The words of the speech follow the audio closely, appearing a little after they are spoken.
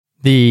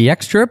The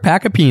Extra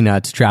Pack of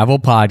Peanuts Travel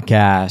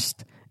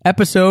Podcast,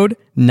 Episode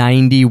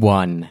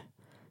 91.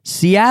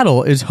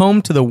 Seattle is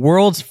home to the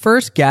world's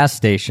first gas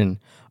station,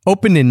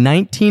 opened in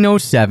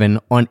 1907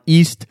 on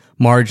East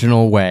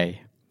Marginal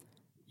Way.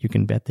 You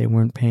can bet they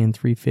weren't paying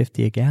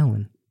 $3.50 a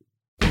gallon.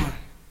 1,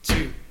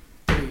 2,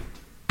 3.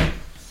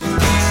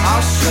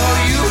 I'll show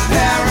you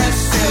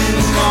Paris in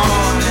the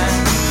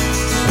morning.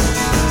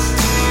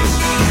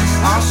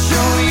 I'll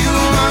show you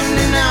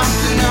London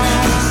afternoon.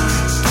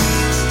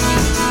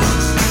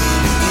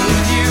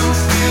 If you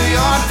feel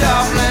your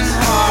Dublin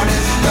heart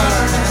is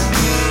burning,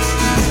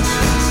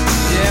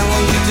 yeah,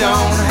 well, you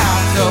don't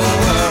have to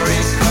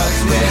worry, 'cause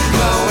we're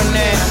going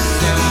there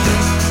soon.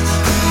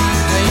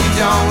 Yeah, you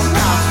don't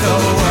have to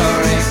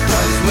worry,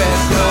 'cause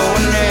we're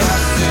going there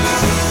soon.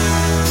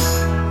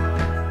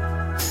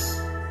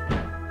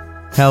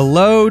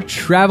 Hello,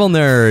 travel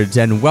nerds,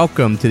 and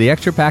welcome to the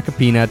Extra Pack of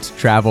Peanuts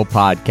Travel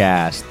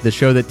Podcast, the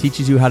show that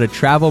teaches you how to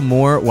travel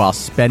more while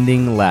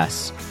spending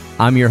less.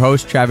 I'm your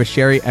host, Travis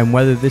Sherry, and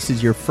whether this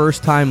is your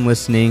first time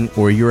listening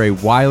or you're a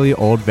wily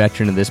old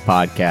veteran of this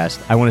podcast,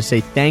 I want to say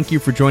thank you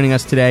for joining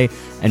us today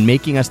and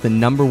making us the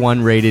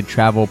 #1 rated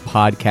travel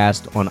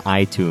podcast on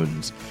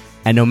iTunes.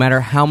 And no matter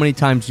how many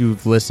times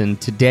you've listened,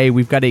 today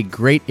we've got a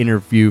great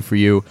interview for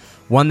you,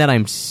 one that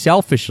I'm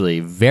selfishly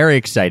very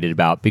excited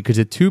about because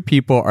the two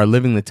people are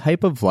living the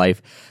type of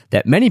life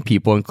that many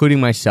people,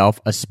 including myself,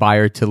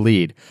 aspire to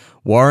lead.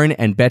 Warren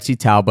and Betsy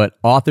Talbot,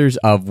 authors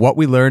of What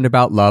We Learned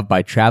About Love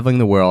by Traveling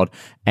the World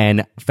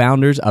and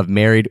founders of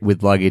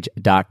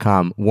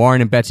MarriedWithLuggage.com.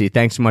 Warren and Betsy,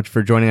 thanks so much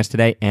for joining us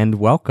today and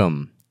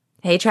welcome.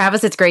 Hey,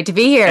 Travis, it's great to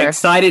be here.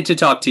 Excited to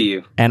talk to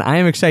you. And I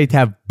am excited to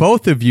have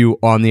both of you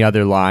on the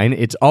other line.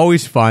 It's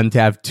always fun to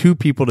have two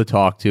people to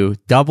talk to,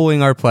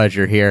 doubling our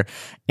pleasure here.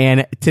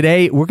 And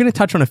today we're going to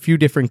touch on a few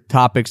different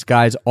topics,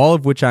 guys, all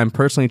of which I'm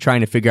personally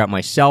trying to figure out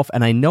myself.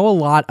 And I know a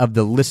lot of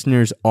the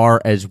listeners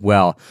are as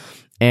well.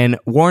 And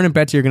Warren and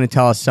Betsy are going to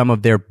tell us some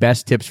of their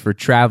best tips for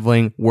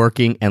traveling,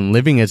 working, and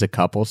living as a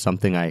couple,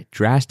 something I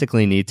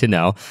drastically need to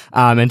know,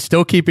 and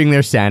still keeping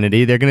their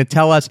sanity. They're going to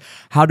tell us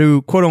how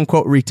to,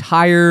 quote-unquote,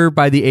 retire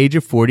by the age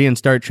of 40 and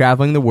start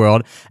traveling the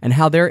world, and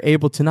how they're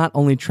able to not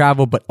only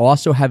travel, but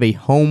also have a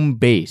home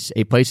base,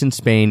 a place in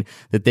Spain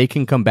that they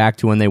can come back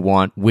to when they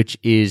want, which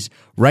is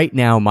right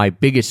now my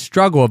biggest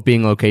struggle of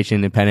being location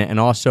independent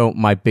and also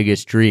my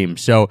biggest dream.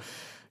 So,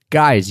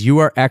 guys, you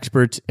are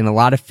experts in a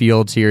lot of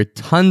fields here,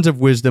 tons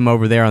of wisdom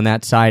over there on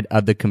that side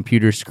of the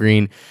computer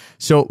screen.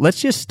 So let's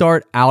just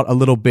start out a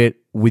little bit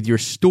with your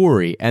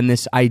story and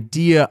this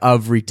idea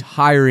of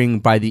retiring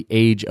by the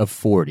age of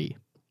 40.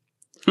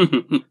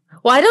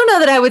 Well, I don't know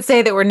that I would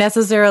say that we're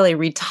necessarily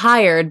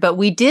retired, but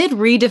we did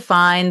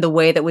redefine the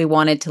way that we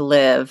wanted to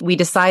live. We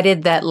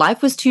decided that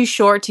life was too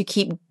short to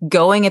keep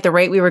going at the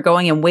rate we were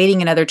going and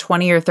waiting another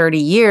 20 or 30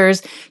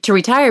 years to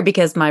retire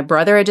because my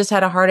brother had just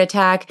had a heart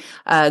attack.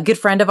 A good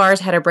friend of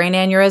ours had a brain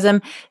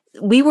aneurysm.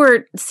 We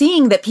were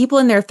seeing that people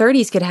in their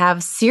 30s could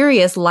have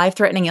serious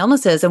life-threatening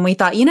illnesses. And we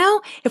thought,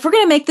 if we're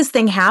going to make this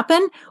thing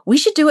happen, we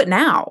should do it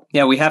now.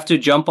 Yeah, we have to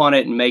jump on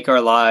it and make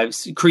our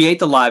lives, create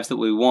the lives that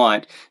we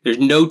want. There's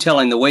no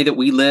telling the way that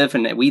we live,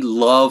 and we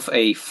love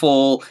a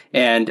full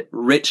and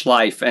rich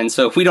life. And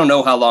so if we don't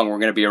know how long we're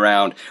going to be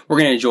around, we're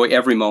going to enjoy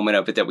every moment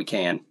of it that we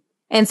can.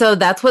 And so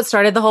that's what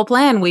started the whole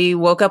plan. We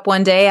woke up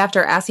one day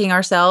after asking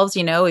ourselves,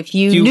 if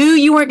you knew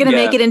you weren't going to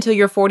make it until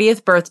your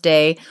 40th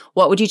birthday,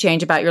 what would you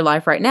change about your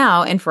life right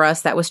now? And for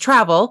us, that was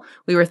travel.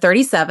 We were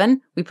 37.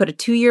 We put a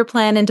 2-year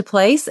plan into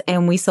place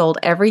and we sold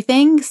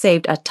everything,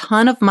 saved a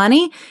ton of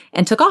money,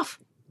 and took off.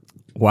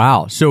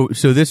 Wow. So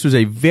this was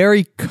a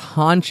very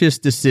conscious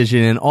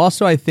decision. And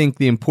also, I think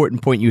the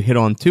important point you hit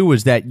on too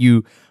was that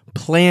you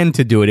planned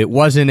to do it. It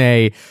wasn't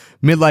a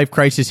midlife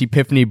crisis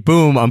epiphany,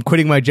 boom, I'm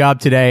quitting my job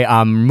today,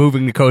 I'm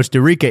moving to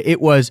Costa Rica. It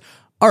was,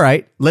 all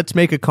right, let's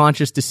make a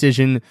conscious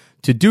decision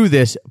to do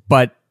this,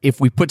 but if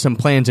we put some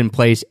plans in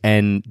place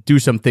and do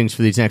some things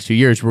for these next few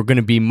years, we're going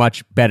to be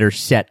much better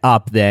set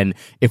up than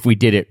if we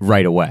did it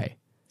right away.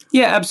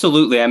 Yeah,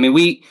 absolutely. I mean,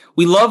 we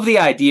love the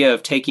idea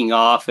of taking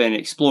off and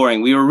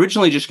exploring. We were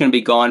originally just going to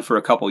be gone for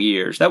a couple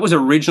years. That was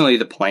originally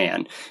the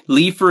plan.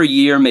 Leave for a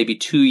year, maybe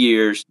 2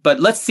 years. But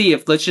let's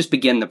just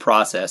begin the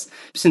process.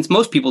 Since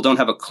most people don't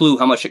have a clue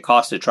how much it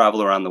costs to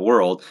travel around the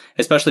world,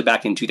 especially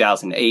back in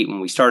 2008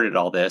 when we started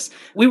all this,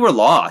 we were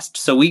lost.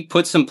 So we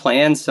put some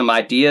plans, some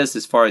ideas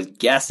as far as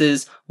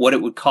guesses, what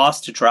it would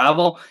cost to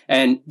travel,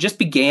 and just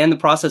began the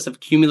process of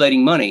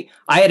accumulating money.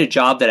 I had a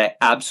job that I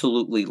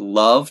absolutely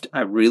loved.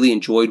 I really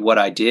enjoyed what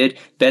I did.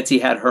 Betsy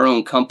had her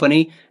own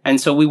company. And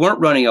so we weren't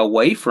running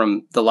away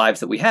from the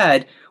lives that we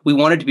had. We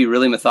wanted to be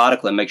really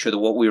methodical and make sure that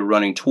what we were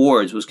running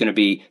towards was going to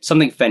be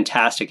something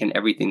fantastic and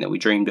everything that we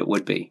dreamed it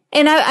would be.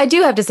 And I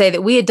do have to say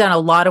that we had done a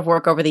lot of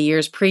work over the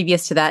years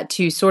previous to that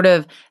to sort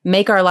of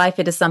make our life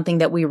into something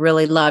that we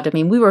really loved. I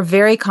mean, we were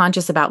very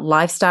conscious about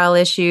lifestyle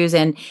issues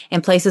and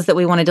places that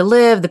we wanted to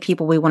live, of the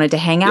people we wanted to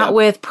hang out Yeah.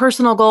 with,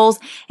 personal goals.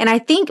 And I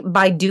think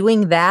by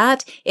doing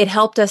that, it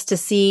helped us to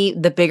see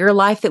the bigger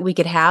life that we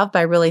could have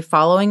by really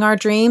following our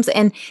dreams.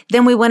 And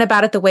then we went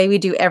about it the way we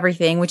do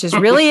everything, which is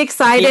really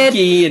excited,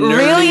 Geeky and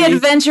really nerdy.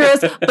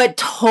 adventurous, but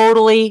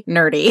totally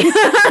nerdy.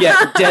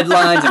 Yeah,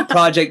 deadlines and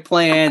project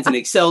plans and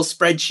Excel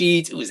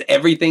spreadsheets. It was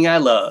everything I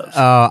loved.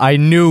 I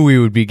knew we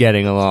would be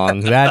getting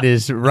along. That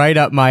is right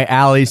up my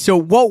alley. So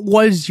what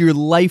was your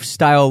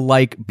lifestyle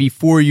like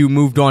before you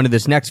moved on to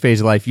this next phase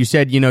of life? You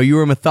said, you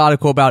were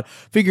methodical about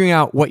figuring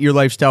out what your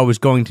lifestyle was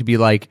going to be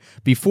like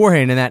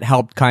beforehand, and that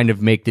helped kind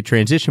of make the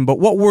transition. But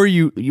where were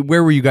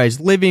you guys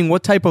living?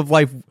 What type of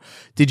life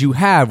did you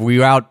have? Were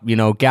you out,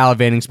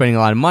 gallivanting, spending a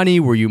lot of money?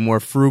 Were you more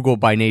frugal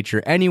by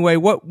nature anyway?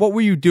 What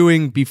were you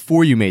doing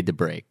before you made the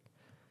break?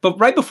 But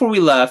right before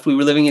we left, we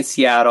were living in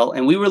Seattle,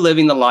 and we were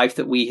living the life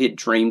that we had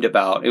dreamed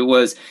about. We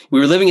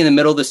were living in the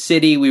middle of the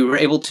city. We were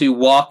able to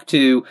walk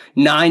to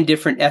 9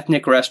 different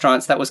ethnic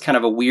restaurants. That was kind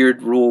of a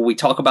weird rule. We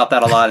talk about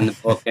that a lot in the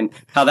book, and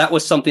how that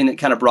was something that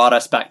kind of brought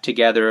us back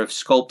together, of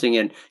sculpting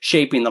and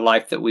shaping the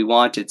life that we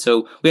wanted.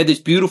 So we had this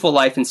beautiful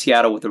life in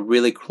Seattle with a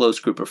really close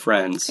group of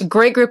friends.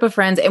 Great group of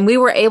friends. And we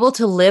were able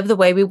to live the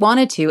way we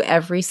wanted to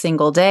every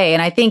single day.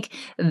 And I think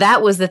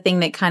that was the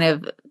thing that kind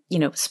of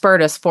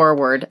spurred us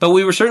forward. But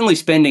we were certainly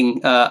spending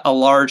a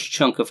large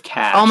chunk of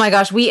cash. Oh my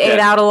gosh, we ate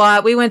out a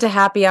lot. We went to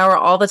happy hour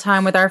all the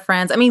time with our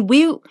friends. I mean,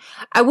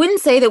 I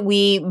wouldn't say that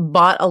we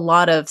bought a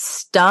lot of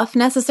stuff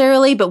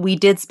necessarily, but we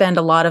did spend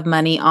a lot of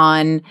money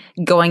on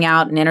going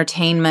out and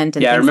entertainment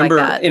and I things like remember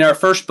that. in our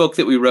first book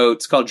that we wrote,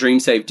 it's called Dream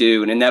Save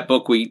Do. And in that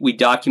book, we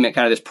document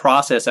kind of this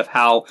process of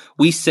how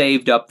we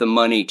saved up the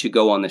money to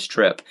go on this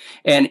trip.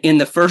 And in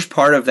the first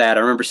part of that, I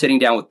remember sitting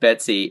down with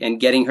Betsy and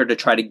getting her to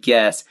try to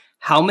guess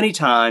how many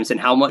times and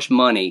how much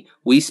money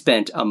we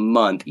spent a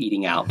month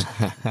eating out.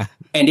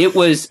 And it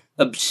was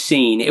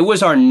obscene. It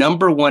was our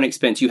number one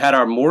expense. You had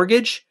our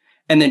mortgage,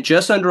 and then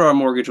just under our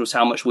mortgage was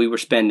how much we were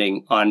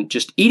spending on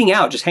just eating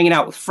out, just hanging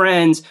out with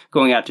friends,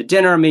 going out to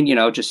dinner. I mean,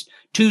 just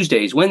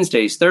Tuesdays,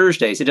 Wednesdays,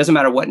 Thursdays. It doesn't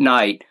matter what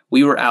night,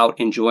 we were out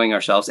enjoying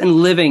ourselves and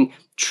living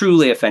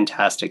truly a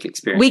fantastic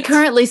experience. We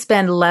currently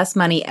spend less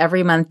money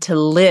every month to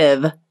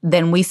live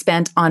than we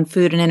spent on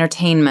food and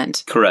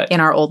entertainment. Correct. In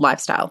our old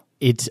lifestyle.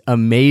 It's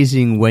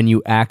amazing when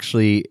you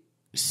actually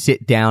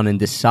sit down and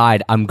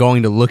decide, I'm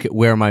going to look at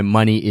where my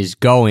money is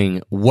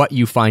going, what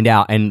you find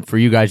out. And for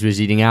you guys, it was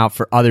eating out.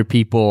 For other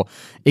people,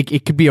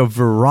 it could be a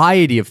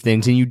variety of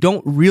things, and you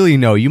don't really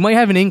know. You might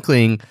have an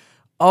inkling,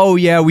 oh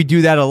yeah, we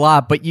do that a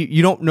lot, but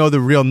you don't know the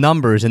real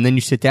numbers. And then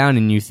you sit down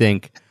and you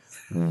think,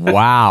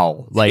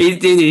 wow, like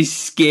it is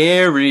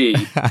scary.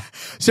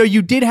 So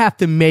you did have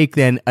to make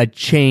then a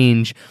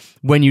change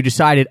when you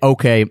decided,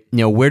 okay,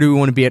 where do we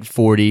want to be at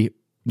 40?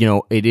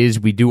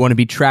 We do want to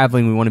be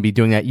traveling. We want to be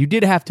doing that. You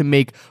did have to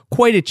make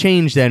quite a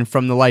change then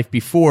from the life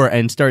before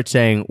and start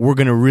saying, we're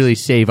going to really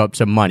save up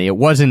some money. It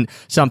wasn't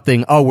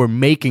something, oh, we're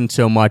making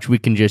so much, we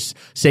can just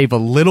save a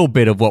little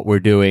bit of what we're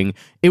doing.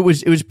 It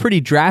was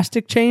pretty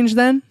drastic change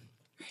then?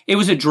 It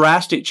was a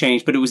drastic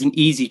change, but it was an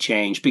easy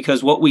change,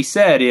 because what we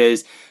said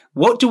is,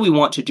 what do we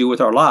want to do with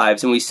our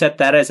lives? And we set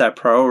that as our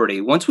priority.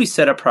 Once we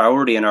set a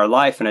priority in our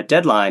life and a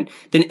deadline,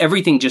 then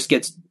everything just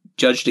gets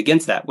judged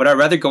against that. Would I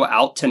rather go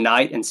out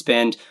tonight and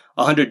spend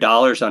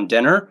 $100 on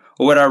dinner,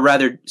 or would I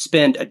rather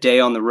spend a day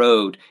on the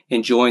road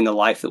enjoying the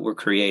life that we're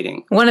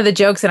creating? One of the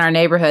jokes in our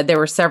neighborhood, there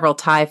were several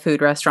Thai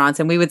food restaurants,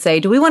 and we would say,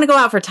 do we want to go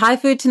out for Thai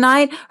food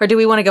tonight, or do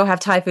we want to go have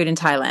Thai food in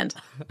Thailand?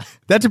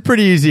 That's a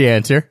pretty easy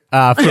answer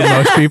for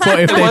most people.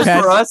 If It was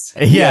for us.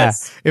 Yeah,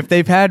 Yes. if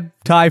they've had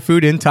Thai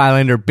food in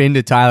Thailand or been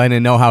to Thailand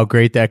and know how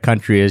great that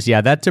country is,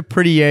 yeah, that's a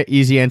pretty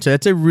easy answer.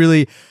 That's a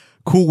really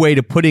cool way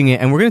to putting it.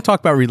 And we're going to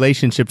talk about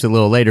relationships a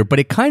little later, but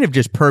it kind of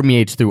just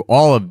permeates through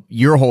all of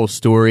your whole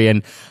story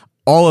and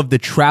all of the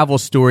travel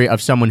story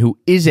of someone who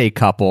is a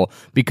couple,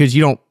 because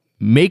you don't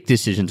make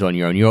decisions on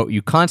your own.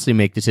 You constantly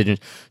make decisions.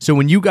 So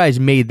when you guys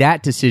made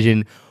that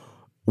decision,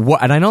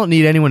 and I don't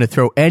need anyone to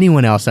throw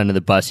anyone else under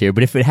the bus here,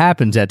 but if it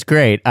happens, that's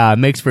great.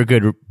 Makes for a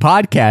good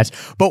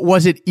podcast. But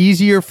was it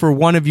easier for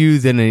one of you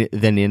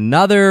than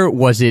another?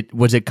 Was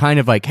it kind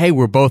of like, hey,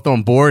 we're both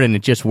on board and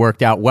it just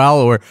worked out well,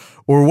 or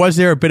was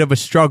there a bit of a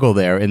struggle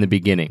there in the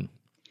beginning?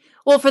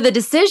 Well, for the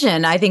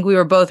decision, I think we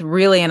were both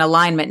really in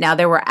alignment. Now,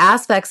 there were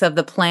aspects of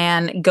the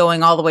plan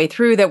going all the way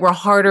through that were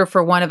harder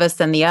for one of us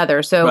than the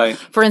other. So, Right.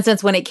 For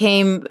instance, when it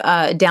came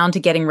down to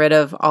getting rid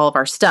of all of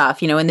our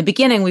stuff, in the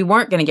beginning, we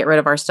weren't going to get rid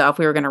of our stuff.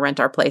 We were going to rent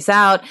our place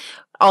out.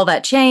 All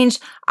that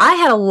changed. I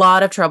had a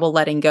lot of trouble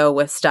letting go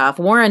with stuff.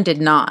 Warren did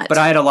not. But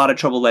I had a lot of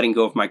trouble letting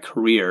go of my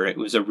career. It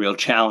was a real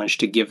challenge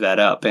to give that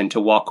up and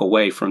to walk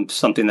away from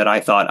something that I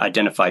thought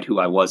identified who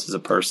I was as a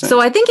person. So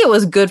I think it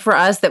was good for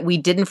us that we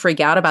didn't freak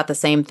out about the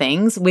same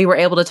things. We were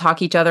able to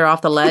talk each other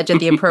off the ledge at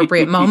the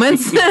appropriate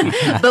moments.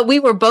 But we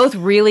were both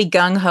really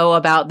gung-ho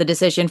about the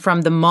decision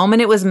from the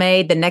moment it was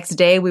made. The next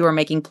day we were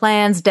making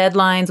plans,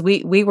 deadlines.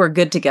 We were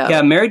good to go.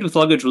 Yeah, Married with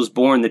Luggage was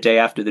born the day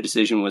after the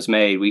decision was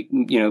made. We,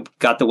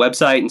 got the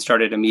website and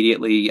started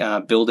immediately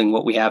building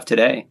what we have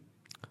today.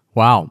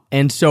 Wow.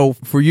 And so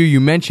for you, you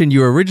mentioned you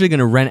were originally going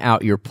to rent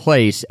out your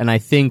place. And I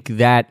think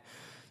that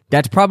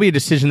that's probably a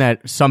decision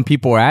that some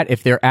people are at,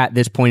 if they're at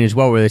this point as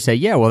well, where they say,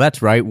 yeah, well,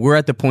 that's right. We're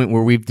at the point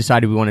where we've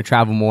decided we want to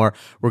travel more.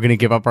 We're going to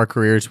give up our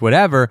careers,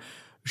 whatever.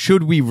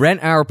 Should we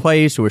rent our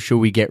place or should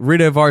we get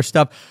rid of our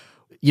stuff?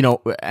 You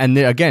know, and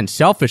then again,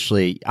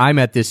 selfishly, I'm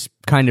at this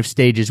kind of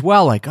stage as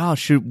well. Like, oh,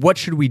 what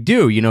should we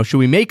do? You know, should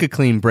we make a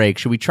clean break?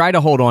 Should we try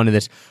to hold on to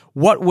this?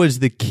 What was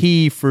the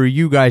key for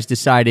you guys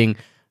deciding,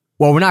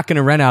 well, we're not going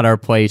to rent out our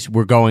place.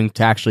 We're going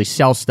to actually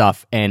sell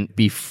stuff and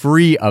be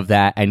free of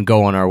that and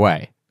go on our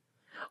way?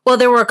 Well,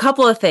 there were a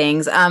couple of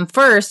things.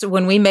 First,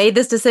 when we made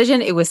this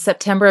decision, it was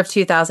September of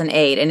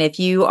 2008. And if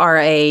you are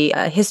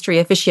a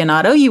history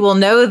aficionado, you will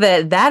know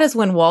that that is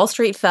when Wall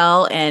Street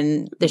fell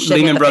and the shit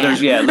Lehman Brothers,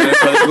 fan. Lehman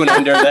Brothers went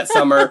under that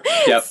summer.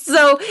 Yep.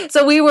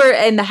 So we were,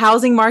 and the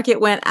housing market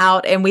went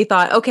out, and we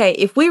thought, okay,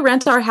 if we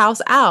rent our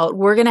house out,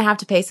 we're going to have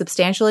to pay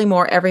substantially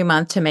more every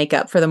month to make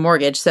up for the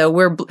mortgage. So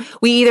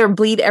we either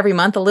bleed every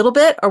month a little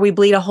bit, or we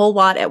bleed a whole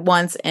lot at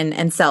once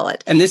and sell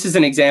it. And this is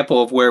an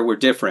example of where we're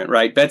different,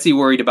 right? Betsy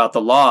worried about the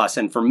loss.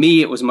 And for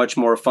me, it was much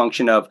more a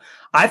function of,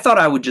 I thought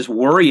I would just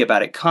worry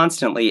about it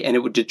constantly and it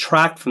would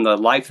detract from the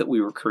life that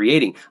we were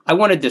creating. I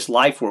wanted this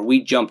life where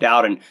we jumped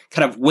out and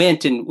kind of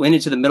went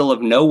into the middle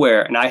of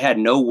nowhere and I had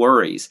no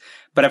worries.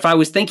 But if I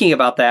was thinking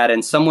about that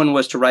and someone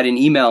was to write an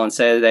email and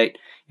say that,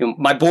 you know,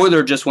 my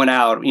boiler just went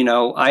out, you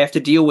know, I have to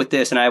deal with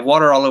this and I have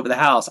water all over the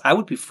house, I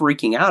would be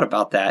freaking out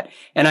about that.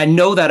 And I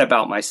know that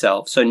about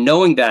myself. So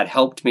knowing that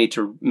helped me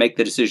to make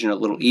the decision a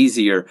little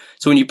easier.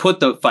 So when you put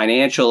the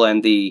financial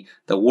and the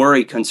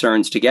worry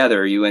concerns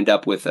together, you end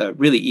up with a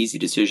really easy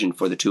decision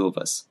for the two of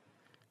us.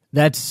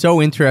 That's so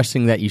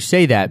interesting that you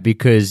say that,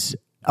 because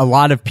a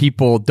lot of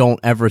people don't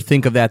ever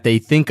think of that. They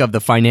think of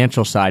the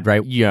financial side,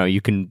 right? You know,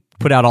 you can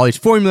put out all these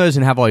formulas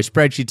and have all these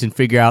spreadsheets and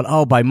figure out,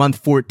 oh, by month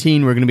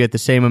 14, we're going to be at the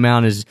same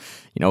amount as,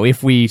 you know,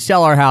 if we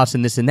sell our house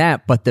and this and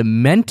that. But the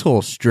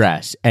mental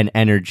stress and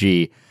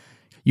energy,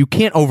 you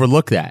can't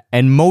overlook that.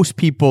 And most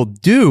people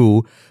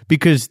do,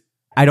 because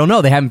I don't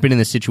know, they haven't been in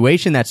the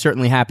situation. That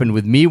certainly happened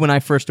with me when I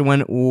first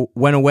went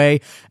away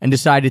and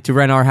decided to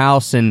rent our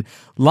house. And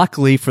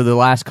luckily for the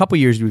last couple of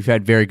years, we've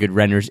had very good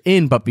renters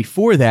in. But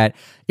before that,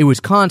 it was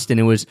constant.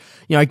 It was,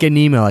 you know, I get an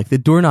email like the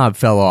doorknob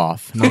fell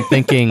off. And I'm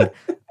thinking,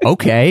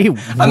 okay, I'm in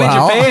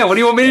Japan. What do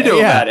you want me to do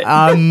about it?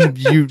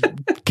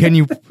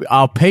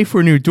 I'll pay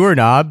for a new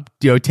doorknob,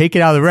 you know, take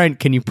it out of the rent.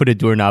 Can you put a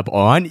doorknob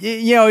on?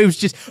 You know, it was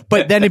just,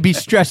 but then I'd be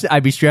stressed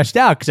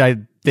out because I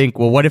think,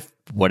 well, what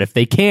if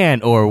they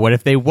can, or what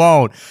if they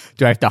won't?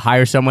 Do I have to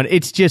hire someone?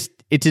 It's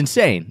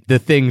insane, the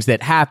things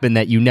that happen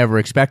that you never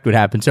expect would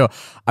happen. So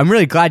I'm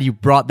really glad you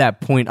brought that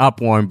point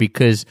up, Warren,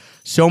 because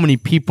so many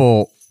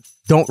people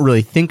don't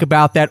really think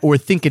about that or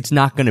think it's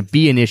not going to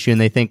be an issue. And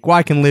they think, well,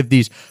 I can live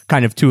these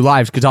kind of two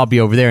lives because I'll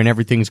be over there and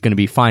everything's going to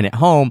be fine at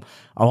home.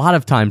 A lot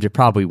of times it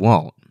probably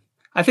won't.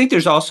 I think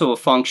there's also a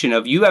function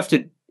of, you have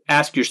to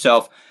ask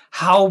yourself,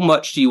 how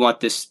much do you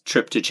want this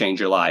trip to change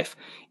your life?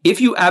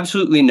 If you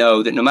absolutely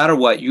know that no matter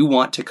what, you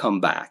want to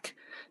come back,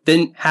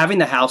 then having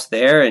the house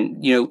there,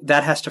 and, you know,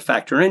 that has to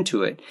factor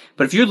into it.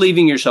 But if you're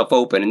leaving yourself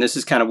open, and this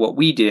is kind of what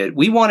we did,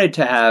 we wanted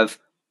to have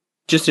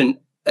just an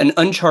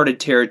uncharted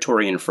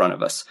territory in front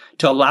of us,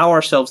 to allow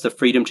ourselves the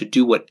freedom to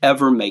do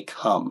whatever may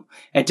come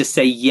and to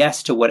say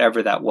yes to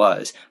whatever that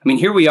was. I mean,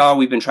 here we are.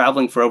 We've been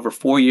traveling for over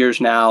 4 years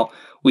now.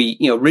 We,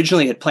 you know,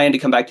 originally had planned to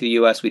come back to the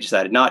U.S. We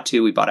decided not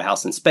to. We bought a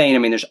house in Spain. I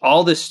mean, there's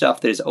all this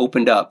stuff that has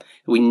opened up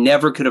that we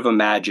never could have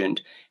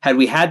imagined. Had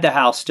we had the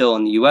house still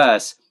in the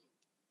U.S.,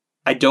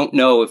 I don't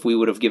know if we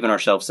would have given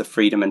ourselves the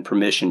freedom and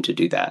permission to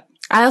do that.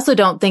 I also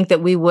don't think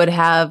that we would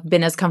have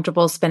been as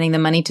comfortable spending the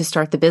money to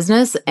start the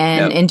business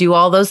and do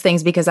all those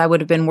things, because I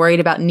would have been worried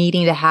about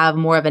needing to have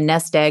more of a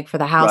nest egg for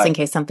the house in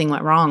case something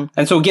went wrong.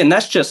 And so again,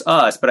 that's just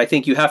us, but I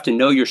think you have to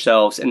know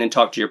yourselves and then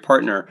talk to your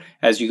partner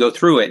as you go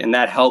through it. And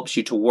that helps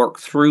you to work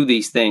through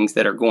these things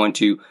that are going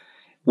to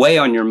weigh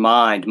on your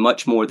mind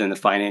much more than the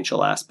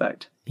financial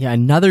aspect. Yeah,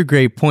 another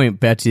great point,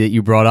 Betsy, that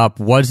you brought up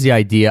was the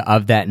idea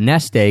of that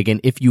nest egg. And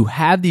if you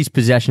have these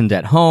possessions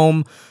at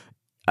home,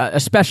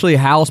 especially a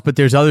house, but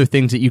there's other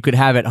things that you could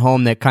have at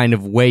home that kind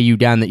of weigh you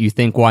down, that you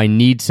think, well, I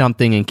need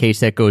something in case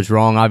that goes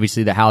wrong.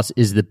 Obviously, the house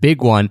is the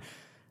big one.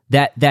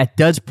 That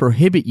does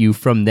prohibit you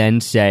from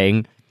then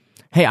saying,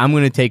 hey, I'm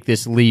going to take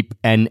this leap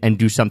and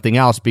do something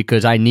else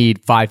because I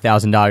need $5,000,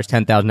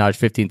 $10,000,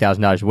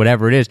 $15,000,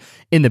 whatever it is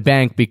in the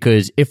bank,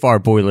 because if our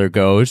boiler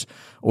goes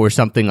or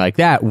something like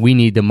that, we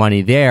need the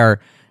money there.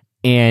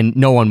 And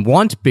no one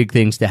wants big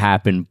things to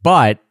happen,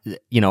 but,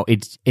 you know,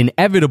 it's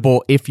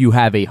inevitable if you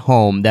have a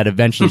home that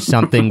eventually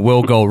something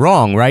will go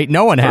wrong, right?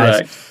 No one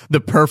has the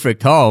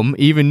perfect home.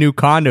 Even new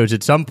condos,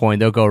 at some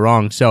point, they'll go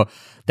wrong. So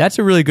that's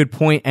a really good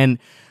point. And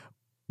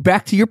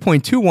back to your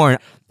point too, Warren,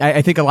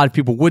 I think a lot of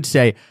people would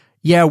say,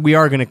 yeah, we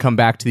are going to come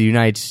back to the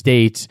United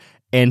States,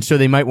 and so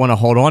they might want to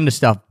hold on to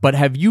stuff. But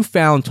have you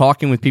found,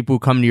 talking with people who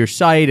come to your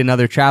site and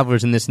other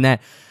travelers and this and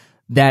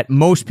that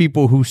most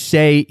people who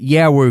say,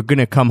 yeah, we're going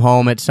to come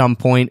home at some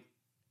point,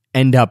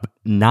 end up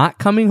not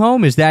coming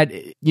home? Is that,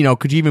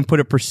 could you even put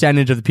a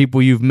percentage of the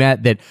people you've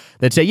met that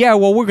say, yeah,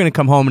 well, we're going to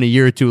come home in a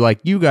year or two, like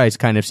you guys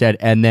kind of said,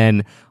 and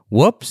then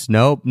whoops,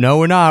 no,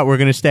 we're not. We're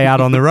going to stay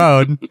out on the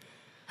road.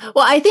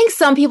 Well, I think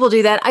some people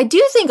do that. I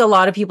do think a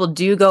lot of people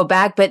do go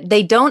back, but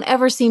they don't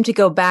ever seem to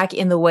go back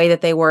in the way that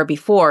they were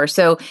before.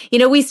 So,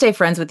 we stay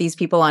friends with these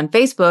people on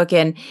Facebook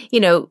and,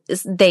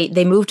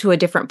 they move to a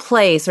different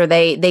place or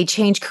they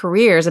change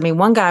careers. I mean,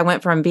 one guy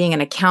went from being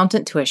an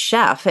accountant to a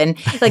chef, and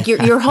like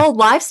your whole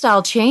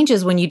lifestyle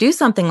changes when you do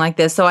something like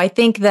this. So I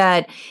think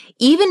that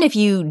even if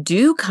you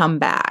do come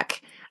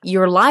back,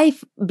 your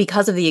life,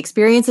 because of the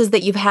experiences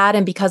that you've had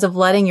and because of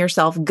letting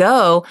yourself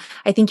go,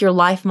 I think your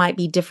life might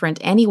be different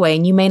anyway.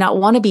 And you may not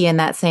want to be in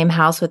that same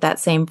house with that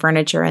same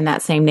furniture in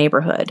that same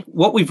neighborhood.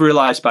 What we've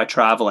realized by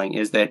traveling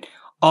is that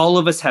all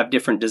of us have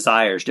different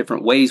desires,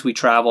 different ways we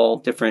travel,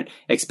 different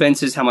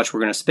expenses, how much we're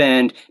going to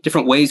spend,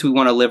 different ways we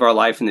want to live our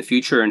life in the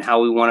future and how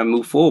we want to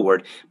move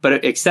forward.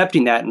 But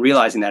accepting that and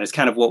realizing that is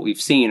kind of what we've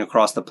seen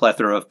across the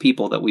plethora of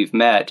people that we've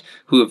met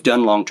who have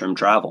done long-term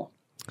travel.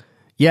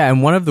 Yeah,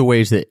 and one of the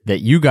ways that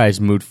you guys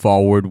moved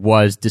forward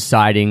was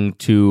deciding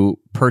to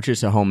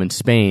purchase a home in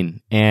Spain.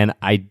 And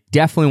I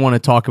definitely want to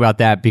talk about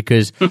that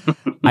because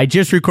I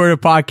just recorded a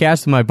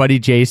podcast with my buddy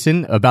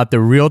Jason about the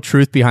real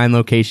truth behind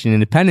location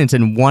independence.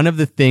 And one of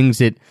the things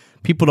that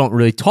people don't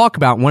really talk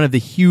about, one of the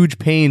huge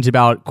pains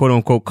about quote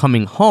unquote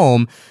coming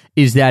home,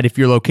 is that if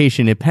you're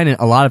location independent,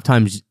 a lot of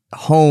times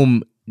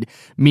home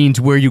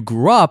means where you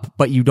grew up,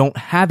 but you don't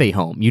have a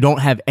home. You don't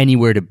have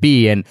anywhere to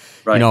be. And,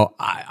 right.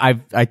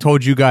 I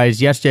told you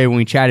guys yesterday when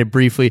we chatted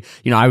briefly,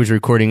 I was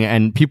recording,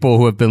 and people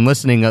who have been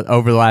listening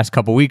over the last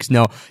couple of weeks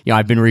know,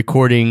 I've been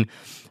recording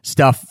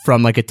stuff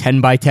from like a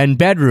 10 by 10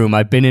 bedroom.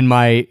 I've been in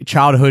my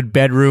childhood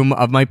bedroom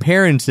of my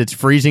parents that's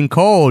freezing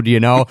cold,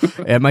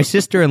 at my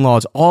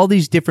sister-in-law's, all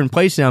these different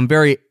places. I'm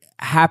very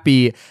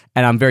happy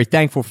and I'm very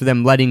thankful for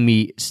them letting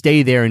me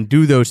stay there and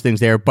do those things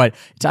there. But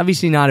it's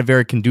obviously not a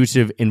very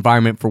conducive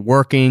environment for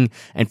working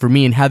and for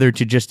me and Heather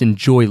to just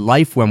enjoy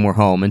life when we're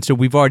home. And so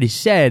we've already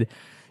said,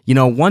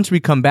 once we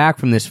come back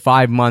from this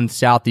 5-month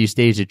Southeast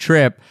Asia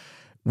trip,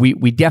 we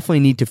definitely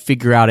need to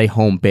figure out a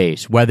home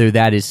base, whether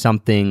that is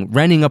something,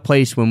 renting a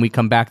place when we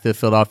come back to the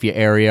Philadelphia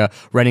area,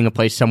 renting a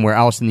place somewhere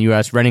else in the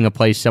U.S., renting a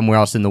place somewhere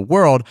else in the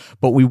world.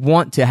 But we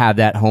want to have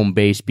that home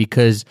base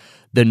because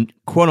the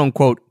quote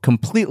unquote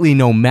completely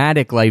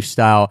nomadic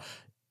lifestyle,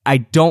 I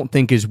don't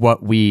think is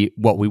what we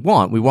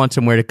want. We want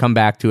somewhere to come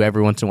back to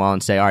every once in a while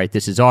and say, all right,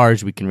 this is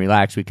ours. We can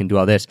relax. We can do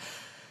all this.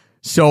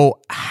 So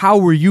how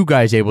were you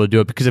guys able to do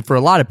it? Because for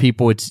a lot of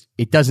people,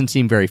 it doesn't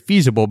seem very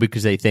feasible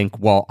because they think,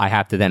 well, I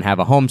have to then have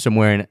a home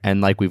somewhere.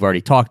 And like we've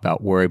already talked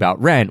about, worry about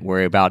rent,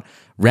 worry about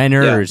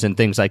renters and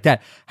things like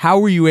that. How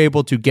were you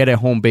able to get a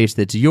home base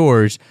that's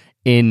yours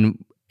in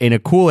a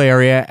cool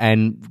area?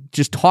 And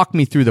just talk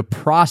me through the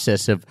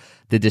process of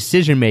the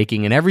decision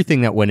making and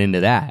everything that went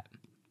into that.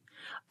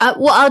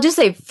 Well, I'll just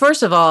say,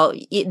 first of all,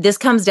 this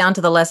comes down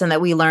to the lesson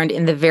that we learned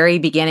in the very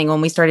beginning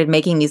when we started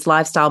making these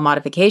lifestyle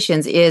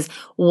modifications is,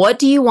 what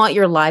do you want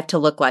your life to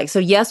look like? So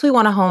yes, we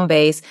want a home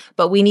base,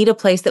 but we need a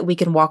place that we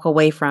can walk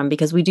away from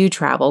because we do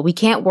travel. We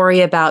can't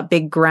worry about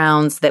big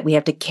grounds that we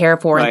have to care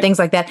for and things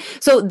like that.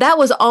 So that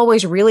was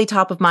always really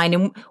top of mind.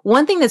 And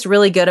one thing that's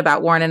really good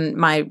about Warren and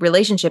my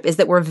relationship is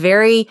that we're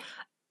very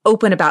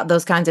open about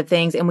those kinds of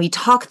things and we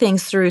talk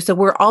things through. So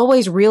we're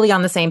always really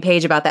on the same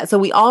page about that. So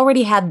we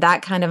already had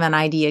that kind of an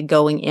idea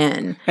going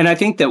in. And I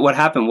think that what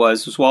happened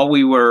was while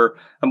we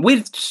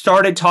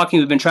started talking,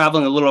 we've been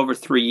traveling a little over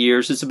 3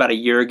 years. It's about a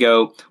year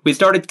ago. We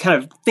started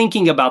kind of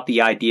thinking about the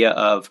idea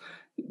of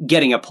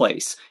getting a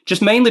place,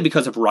 just mainly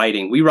because of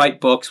writing. We write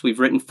books. We've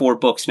written 4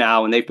 books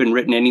now, and they've been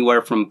written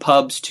anywhere from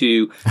pubs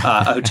to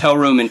a hotel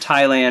room in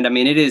Thailand. I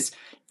mean, it is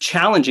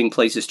challenging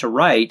places to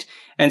write.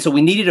 And so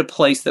we needed a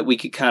place that we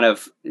could kind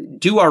of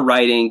do our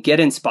writing, get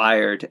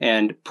inspired,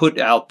 and put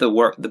out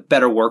the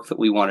better work that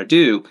we want to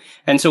do.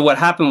 And so what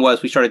happened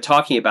was we started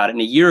talking about it.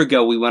 And a year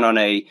ago, we went on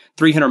a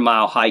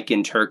 300-mile hike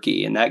in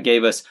Turkey. And that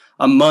gave us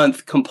a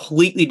month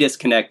completely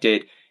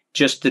disconnected,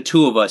 just the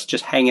two of us,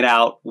 just hanging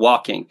out,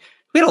 walking.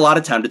 We had a lot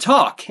of time to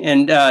talk.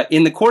 And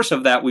in the course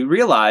of that, we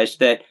realized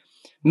that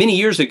many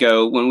years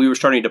ago, when we were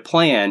starting to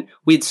plan,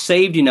 we had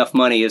saved enough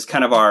money as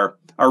kind of our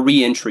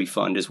re-entry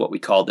fund is what we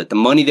called it, the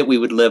money that we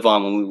would live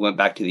on when we went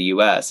back to the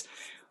U.S.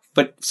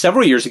 But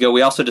several years ago,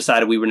 we also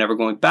decided we were never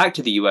going back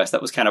to the U.S.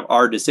 That was kind of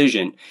our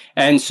decision.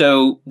 And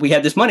so we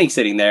had this money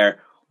sitting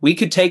there. We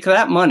could take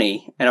that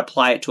money and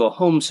apply it to a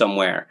home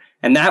somewhere.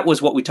 And that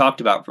was what we talked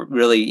about for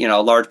really, a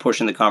large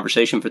portion of the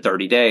conversation for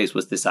 30 days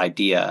was this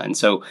idea. And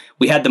so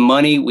we had the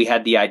money, we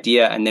had the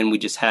idea, and then we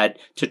just had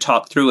to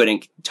talk through it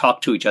and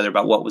talk to each other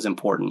about what was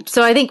important.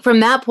 So I think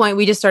from that point,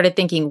 we just started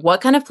thinking, what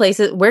kind of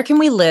places, where can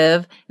we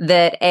live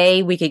that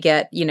A, we could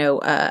get,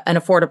 an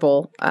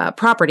affordable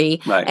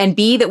property, right, and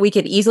B, that we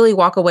could easily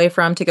walk away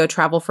from to go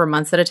travel for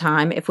months at a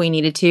time if we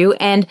needed to.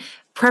 And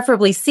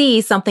preferably see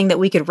something that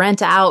we could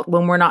rent out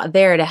when we're not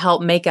there to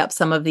help make up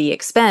some of the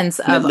expense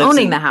of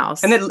owning the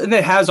house. And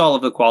it has all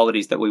of the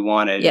qualities that we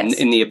wanted, Yes.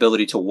 and the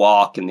ability to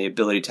walk and the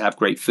ability to have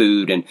great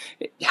food, and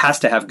it has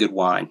to have good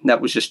wine.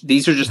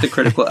 These are just the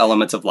critical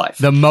elements of life.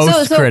 The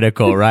most So-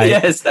 critical, right?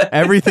 Yes.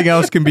 Everything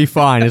else can be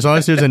fine as long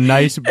as there's a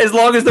nice As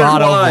long as there's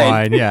bottle wine. of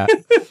wine. Yeah.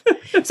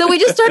 So we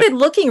just started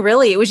looking,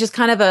 really. It was just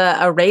kind of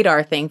a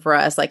radar thing for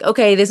us. Like,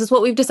 okay, this is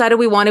what we've decided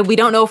we wanted. We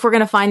don't know if we're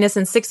going to find this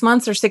in 6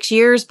 months or 6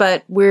 years,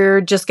 but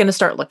we're just going to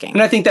start looking.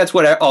 And I think that's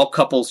what all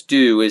couples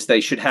do, is they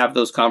should have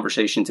those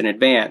conversations in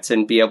advance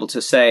and be able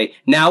to say,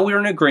 now we're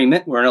in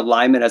agreement, we're in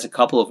alignment as a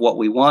couple of what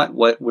we want,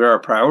 where our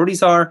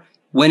priorities are.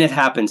 When it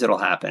happens, it'll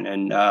happen.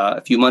 And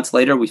a few months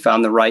later, we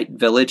found the right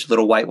village,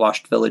 little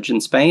whitewashed village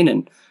in Spain,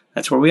 and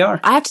that's where we are.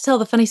 I have to tell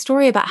the funny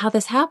story about how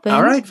this happened.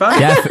 All right, fine.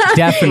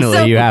 Definitely,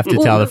 So- you have to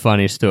tell the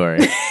funny story.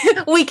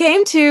 We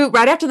came to,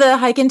 right after the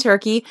hike in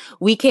Turkey,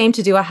 we came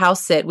to do a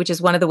house sit, which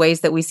is one of the ways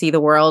that we see the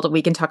world.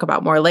 We can talk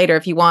about more later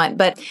if you want.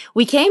 But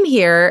we came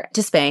here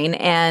to Spain,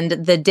 and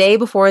the day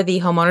before the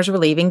homeowners were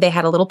leaving, they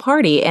had a little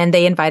party, and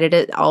they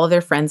invited all of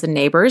their friends and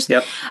neighbors.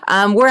 Yep.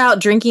 We're out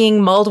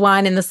drinking mulled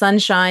wine in the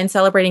sunshine,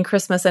 celebrating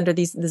Christmas under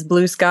these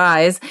blue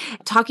skies,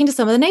 talking to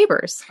some of the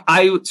neighbors.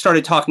 I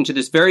started talking to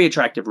this very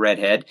attractive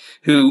redhead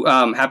who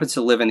happens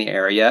to live in the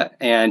area,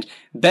 and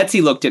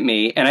Betsy looked at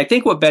me, and I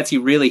think what Betsy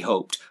really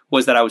hoped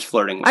was that I was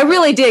flirting with I her.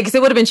 really did, because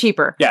it would have been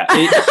cheaper. Yeah.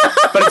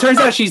 But it turns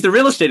out she's the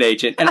real estate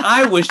agent, and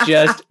I was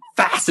just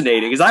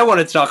fascinated because I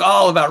wanted to talk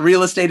all about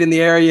real estate in the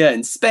area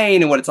and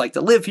Spain and what it's like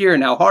to live here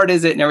and how hard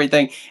is it and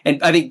everything.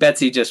 And I think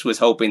Betsy just was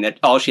hoping that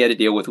all she had to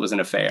deal with was an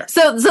affair.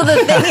 So the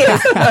thing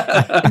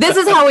is, this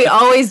is how we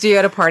always do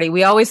at a party.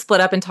 We always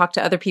split up and talk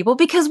to other people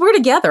because we're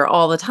together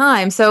all the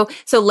time. So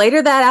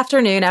later that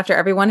afternoon, after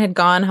everyone had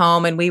gone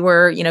home and we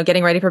were,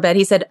 getting ready for bed,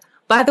 he said,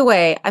 by the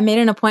way, I made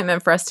an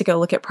appointment for us to go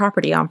look at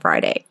property on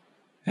Friday.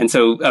 And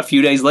so a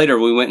few days later,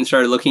 we went and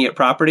started looking at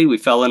property. We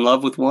fell in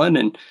love with one,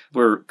 and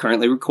we're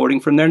currently recording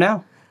from there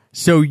now.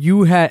 So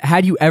you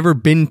had you ever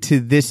been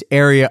to this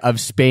area of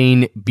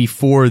Spain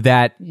before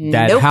that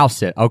Nope. house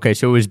sit? Okay,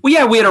 so it was Well,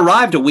 yeah, we had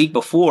arrived a week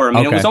before. I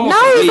mean, Okay. it was almost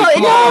No, a it week. was-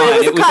 Come no, on. it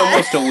was It was cut.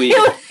 almost a week.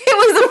 It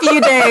was a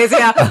few days.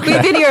 Yeah.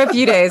 We've been here a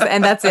few days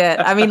and that's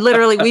it. I mean,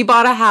 literally, we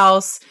bought a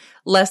house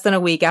less than a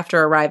week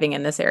after arriving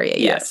in this area.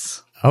 Yes.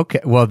 Yes.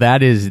 okay. Well,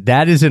 that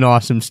is an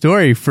awesome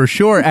story for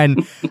sure.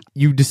 And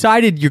you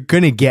decided you're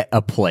going to get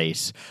a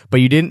place,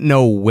 but you didn't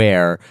know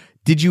where.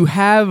 Did you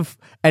have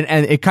and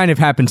it kind of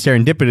happened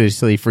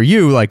serendipitously for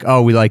you, like,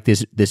 oh, we like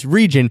this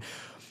region.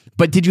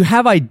 But did you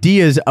have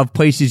ideas of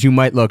places you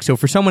might look? So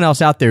for someone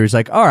else out there who's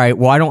like, all right,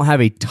 well, I don't have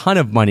a ton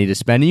of money to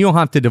spend, and you don't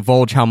have to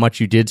divulge how much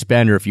you did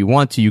spend, or if you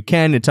want to, you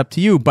can. It's up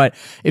to you. But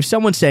if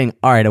someone's saying,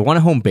 all right, I want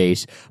a home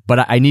base,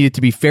 but I need it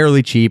to be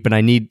fairly cheap, and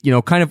I need,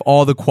 kind of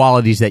all the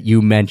qualities that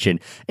you mentioned,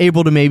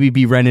 able to maybe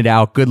be rented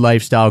out, good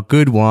lifestyle,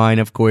 good wine,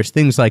 of course,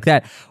 things like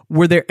that.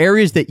 Were there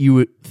areas that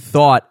you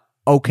thought,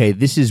 okay,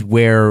 this is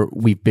where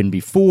we've been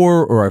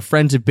before, or our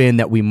friends have been,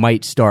 that we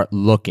might start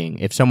looking?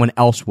 If someone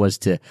else was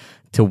to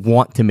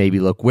want to maybe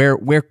look,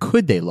 where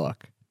could they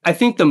look? I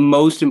think the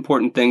most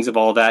important things of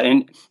all that,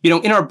 and,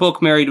 in our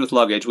book, Married with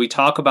Luggage, we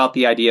talk about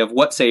the idea of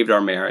what saved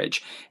our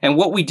marriage. And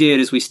what we did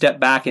is we stepped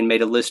back and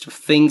made a list of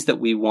things that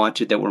we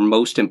wanted that were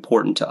most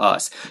important to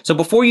us. So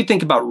before you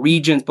think about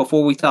regions,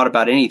 before we thought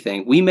about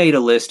anything, we made a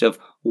list of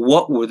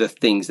what were the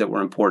things that were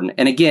important.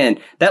 And again,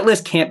 that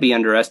list can't be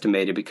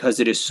underestimated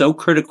because it is so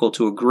critical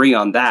to agree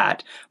on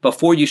that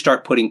before you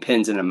start putting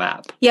pins in a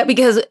map. Yeah,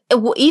 because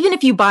even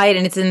if you buy it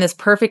and it's in this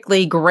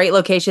perfectly great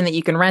location that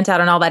you can rent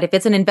out and all that, if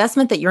it's an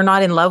investment that you're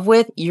not in love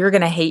with, you're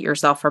going to hate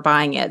yourself for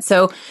buying it.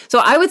 So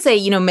I would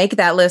say, make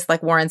that list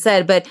like Warren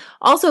said, but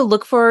also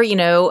look for,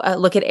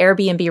 look at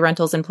Airbnb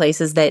rentals in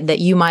places that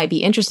you might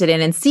be interested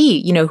in and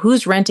see,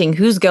 who's renting,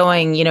 who's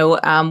going,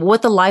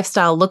 what the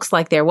lifestyle looks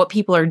like there, what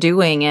people are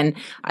doing. And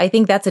I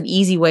think that's an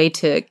easy way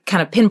to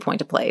kind of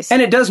pinpoint a place.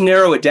 And it does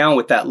narrow it down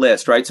with that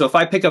list, right? So if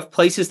I pick up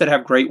places that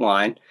have great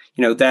wine,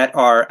 that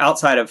are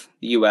outside of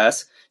the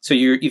U.S., so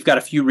you've got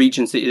a few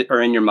regions that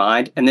are in your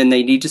mind, and then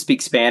they need to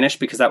speak Spanish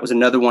because that was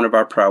another one of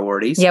our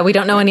priorities. Yeah, we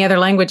don't know any other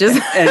languages.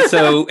 And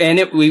so,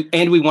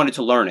 we wanted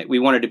to learn it. We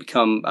wanted to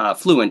become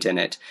fluent in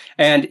it.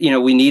 And,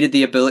 we needed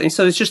the ability. And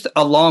so it's just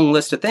a long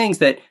list of things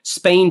that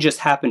Spain just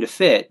happened to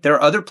fit. There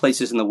are other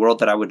places in the world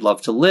that I would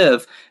love to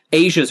live.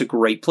 Asia is a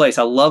great place.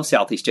 I love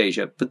Southeast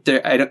Asia, but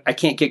I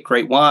can't get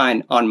great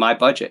wine on my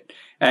budget.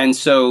 And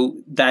so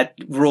that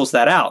rules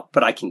that out,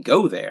 but I can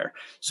go there.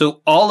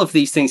 So all of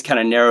these things kind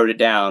of narrowed it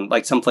down,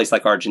 like someplace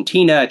like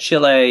Argentina,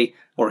 Chile,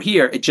 or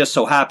here. It just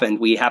so happened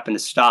we happened to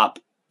stop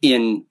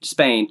in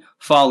Spain,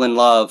 fall in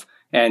love,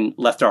 and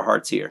left our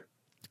hearts here.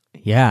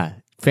 Yeah.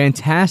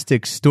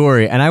 Fantastic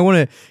story. And I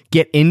want to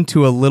get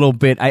into a little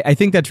bit. I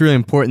think that's really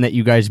important that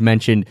you guys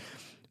mentioned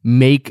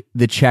make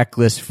the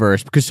checklist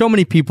first, because so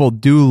many people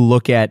do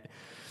look at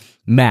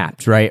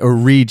maps, right? Or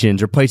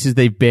regions or places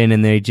they've been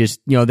and they just,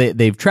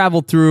 they've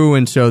traveled through.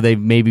 And so they've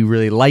maybe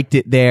really liked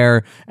it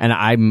there. And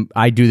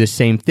I do the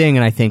same thing.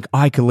 And I think,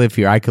 I could live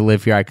here. I could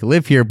live here. I could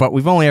live here. But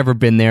we've only ever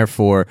been there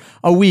for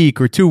a week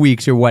or 2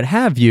 weeks or what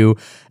have you.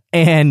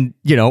 And,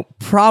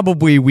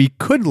 probably we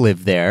could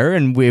live there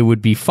and it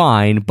would be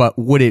fine. But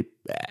would it,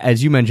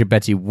 as you mentioned,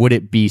 Betsy, would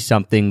it be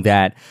something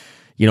that,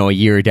 a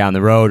year down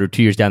the road or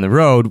 2 years down the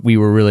road, we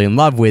were really in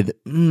love with?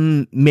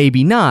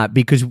 Maybe not,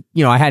 because,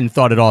 I hadn't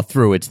thought it all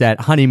through. It's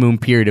that honeymoon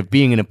period of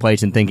being in a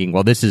place and thinking,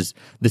 well, this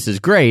is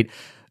great.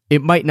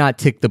 It might not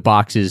tick the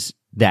boxes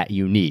that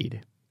you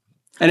need.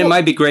 And it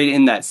might be great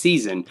in that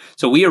season.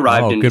 So we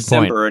arrived in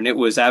December point. And it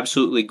was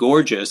absolutely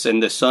gorgeous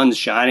and the sun's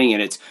shining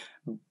and it's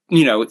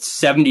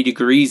 70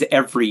 degrees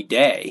every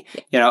day,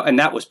 and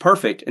that was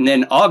perfect. And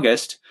then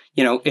August,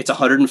 it's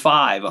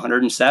 105,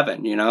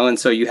 107, and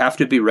so you have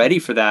to be ready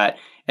for that.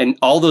 And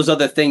all those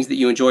other things that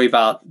you enjoy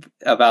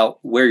about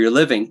where you're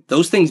living,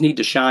 those things need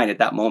to shine at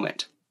that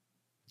moment.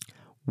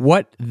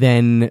 What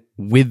then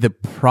with the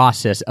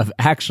process of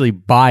actually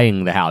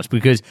buying the house?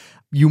 Because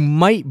you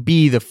might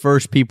be the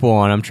first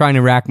people, and I'm trying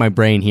to rack my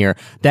brain here,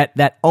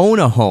 that own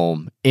a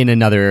home in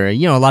another,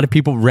 a lot of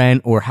people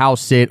rent or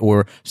house sit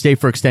or stay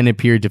for extended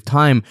periods of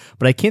time,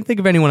 but I can't think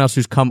of anyone else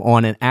who's come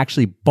on and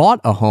actually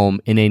bought a home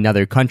in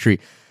another country.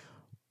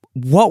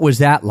 What was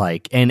that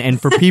like?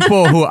 And for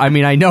people who,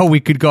 I know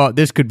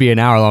this could be an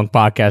hour-long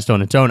podcast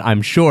on its own,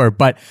 I'm sure,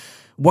 but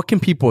what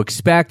can people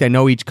expect? I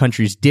know each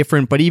country's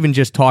different, but even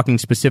just talking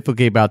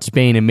specifically about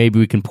Spain, and maybe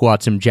we can pull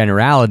out some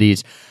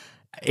generalities,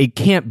 it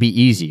can't be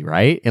easy,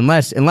 right?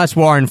 Unless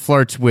Warren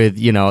flirts with,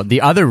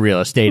 the other real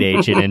estate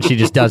agent and she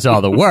just does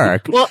all the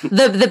work. Well,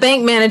 the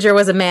bank manager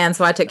was a man,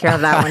 so I took care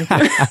of that one.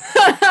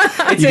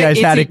 You guys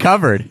had it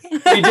covered.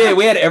 We did.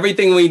 We had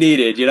everything we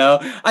needed,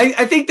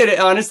 I think that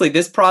honestly,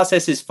 this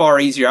process is far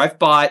easier.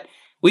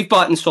 We've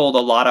bought and sold a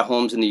lot of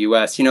homes in the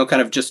U.S., kind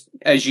of just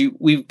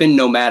we've been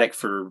nomadic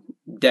for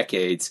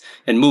decades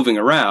and moving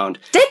around.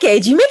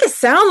 Decades? You make it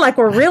sound like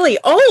we're really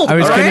old. I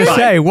was going to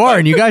say,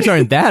 Warren, you guys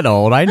aren't that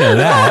old. I know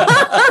that.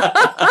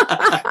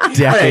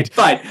 Decades.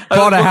 Fine.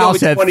 Bought a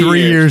house at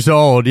 3 years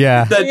old.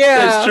 Yeah.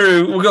 That's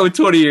true. We'll go with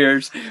 20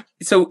 years.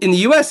 So in the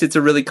U.S., it's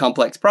a really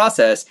complex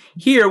process.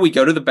 Here, we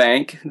go to the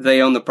bank.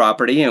 They own the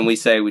property, and we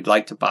say, we'd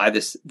like to buy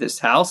this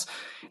house.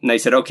 And they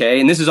said,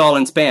 okay. And this is all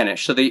in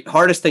Spanish. So the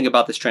hardest thing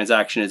about this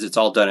transaction is it's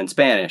all done in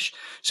Spanish.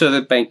 So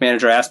the bank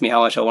manager asked me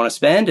how much I want to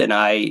spend, and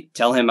I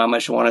tell him how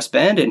much I want to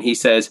spend, and he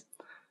says,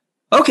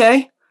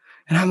 okay.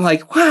 And I'm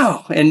like,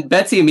 wow. And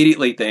Betsy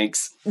immediately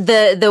thinks.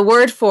 The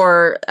word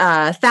for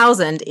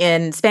 1,000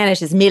 in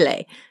Spanish is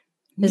mille.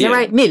 Is that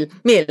right? Mil.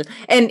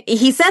 And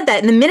he said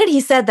that. And the minute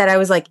he said that, I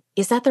was like,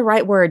 is that the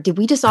right word? Did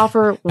we just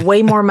offer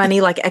way more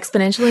money, like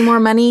exponentially more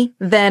money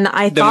than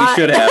I thought?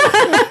 Than we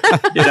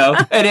should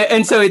have.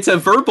 And so it's a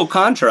verbal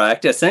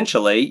contract,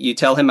 essentially. You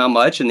tell him how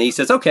much, and he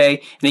says, okay.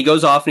 And he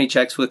goes off and he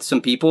checks with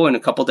some people. And a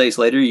couple days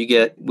later,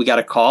 we got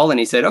a call, and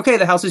he said, okay,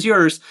 the house is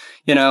yours.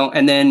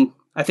 And then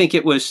I think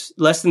it was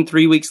less than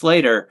 3 weeks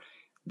later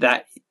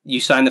that you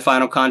sign the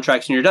final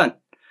contracts and you're done.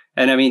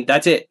 And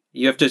that's it.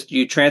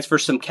 You transfer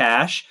some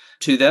cash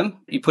to them.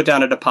 You put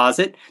down a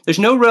deposit. There's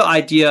no real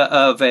idea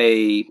of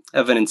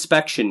an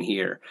inspection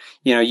here.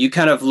 You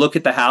kind of look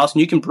at the house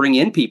and you can bring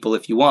in people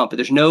if you want, but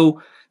there's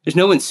no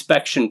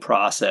inspection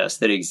process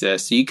that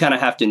exists. So you kind of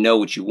have to know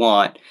what you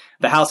want.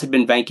 The house had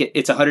been vacant.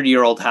 It's a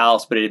 100-year-old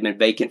house, but it had been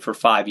vacant for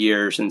 5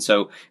 years. And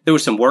so there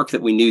was some work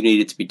that we knew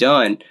needed to be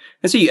done.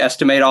 And so you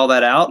estimate all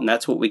that out, and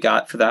that's what we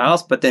got for the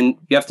house. But then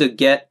you have to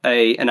get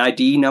an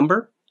ID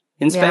number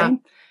in Spain,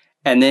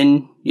 and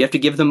then you have to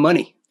give them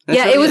money.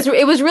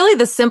 It was really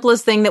the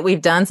simplest thing that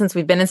we've done since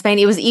we've been in Spain.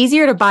 It was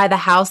easier to buy the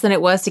house than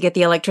it was to get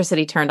the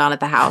electricity turned on at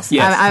the house.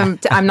 Yes.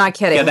 I'm not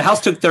kidding. Yeah, the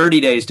house took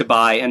 30 days to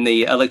buy, and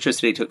the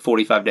electricity took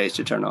 45 days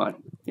to turn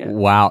on. Yeah.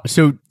 Wow.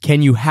 So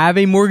can you have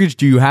a mortgage?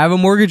 Do you have a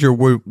mortgage, or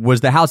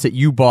was the house that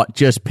you bought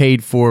just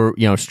paid for,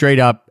 straight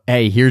up,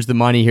 hey, here's the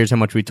money, here's how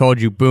much we told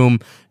you, boom,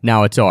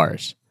 now it's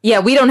ours? Yeah,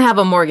 we don't have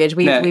a mortgage.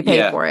 We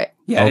paid for it.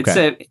 Yeah,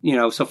 okay.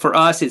 So for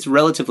us, it's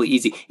relatively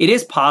easy. It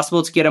is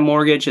possible to get a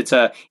mortgage. It's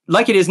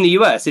like it is in the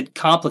U.S. It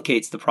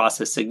complicates the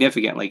process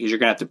significantly because you're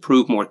going to have to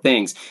prove more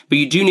things. But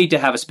you do need to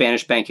have a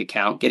Spanish bank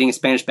account. Getting a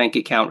Spanish bank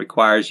account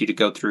requires you to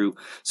go through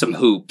some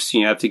hoops.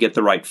 You have to get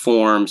the right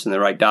forms and the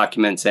right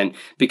documents. And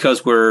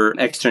because we're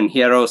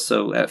extranjeros,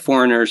 so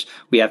foreigners,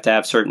 we have to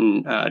have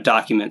certain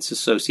documents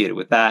associated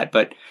with that.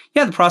 But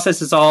yeah, the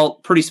process is all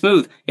pretty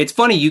smooth. It's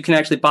funny, you can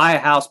actually buy a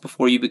house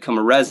before you become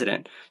a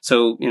resident.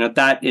 So,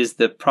 that is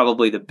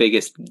probably the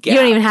biggest gap. You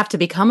don't even have to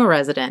become a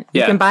resident.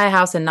 You can buy a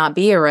house and not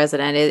be a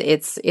resident.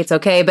 It's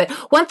okay. But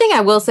one thing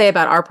I will say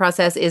about our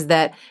process is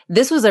that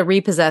this was a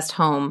repossessed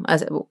home.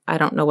 I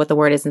don't know what the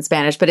word is in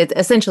Spanish, but it's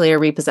essentially a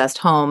repossessed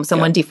home.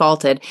 Someone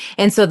defaulted.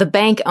 And so the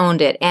bank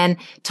owned it. And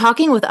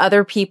talking with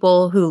other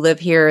people who live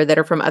here that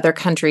are from other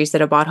countries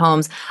that have bought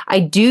homes, I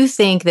do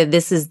think that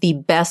this is the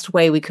best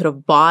way we could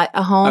have bought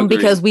a home. home Agreed.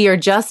 because we are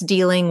just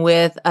dealing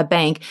with a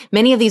bank.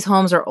 Many of these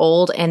homes are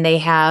old and they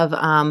have,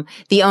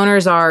 the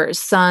owners are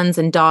sons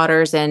and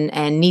daughters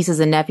and nieces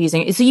and nephews.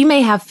 And so you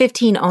may have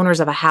 15 owners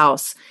of a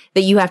house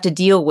that you have to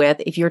deal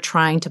with if you're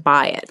trying to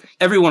buy it.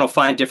 Everyone will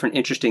find different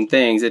interesting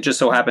things. It just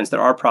so happens that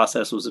our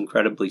process was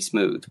incredibly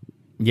smooth.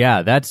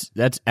 Yeah, that's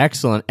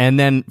excellent. And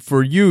then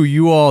for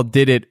you all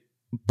did it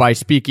by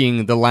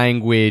speaking the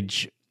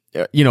language,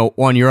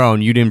 on your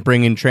own. You didn't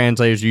bring in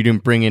translators. You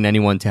didn't bring in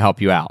anyone to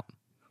help you out.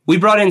 We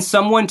brought in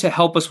someone to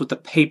help us with the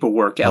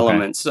paperwork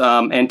elements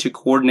and to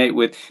coordinate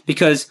with,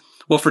 because,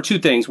 well, for two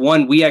things.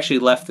 One, we actually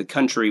left the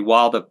country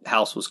while the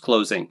house was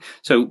closing.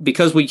 So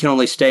because we can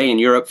only stay in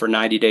Europe for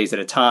 90 days at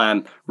a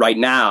time right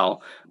now,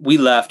 we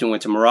left and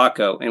went to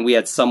Morocco, and we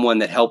had someone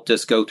that helped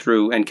us go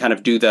through and kind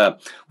of do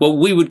what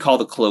we would call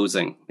the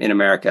closing in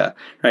America,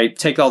 right?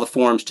 Take all the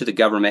forms to the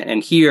government.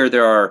 And here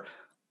there are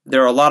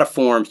a lot of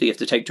forms that you have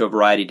to take to a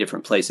variety of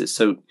different places.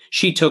 So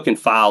she took and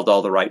filed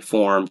all the right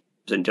forms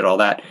and did all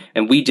that.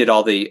 And we did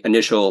all the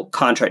initial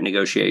contract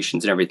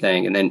negotiations and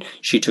everything. And then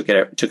she took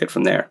it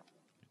from there.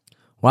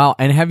 Wow.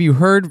 And have you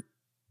heard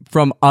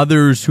from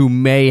others who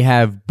may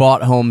have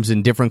bought homes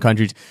in different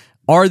countries?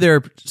 Are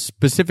there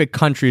specific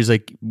countries,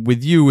 like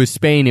with you, with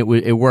Spain,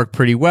 it worked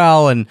pretty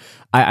well? And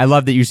I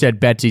love that you said,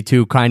 Betsy,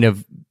 too, kind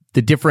of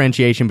the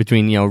differentiation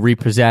between,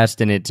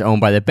 repossessed and it's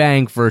owned by the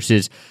bank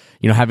versus,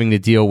 having to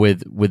deal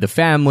with the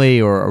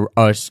family or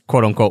a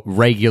quote unquote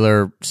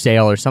regular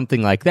sale or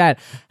something like that.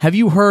 Have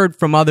you heard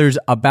from others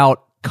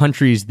about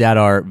countries that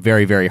are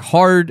very, very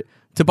hard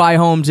to buy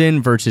homes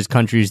in versus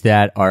countries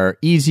that are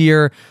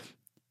easier?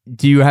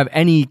 Do you have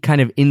any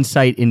kind of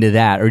insight into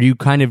that, or do you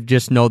kind of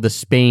just know the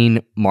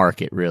Spain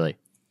market, really?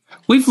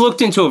 We've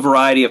looked into a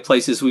variety of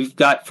places. We've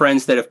got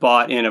friends that have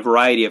bought in a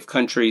variety of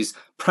countries,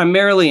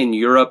 primarily in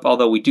Europe,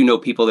 although we do know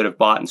people that have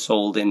bought and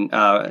sold in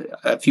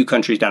a few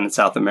countries down in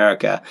South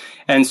America.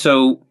 And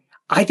so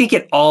I think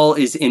it all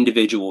is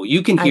individual.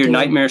 You can hear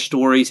nightmare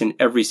stories in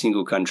every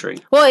single country.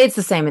 Well, it's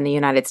the same in the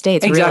United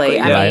States, Exactly, really.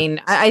 yeah. I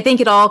mean, I think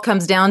it all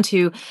comes down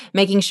to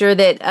making sure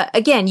that,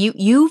 again,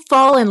 you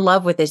fall in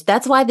love with this.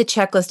 That's why the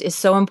checklist is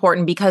so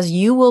important, because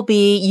you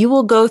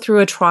will go through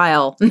a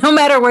trial no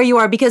matter where you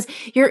are, because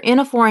you're in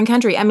a foreign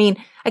country. I mean,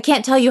 I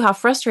can't tell you how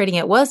frustrating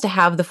it was to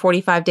have the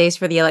 45 days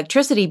for the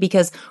electricity,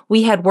 because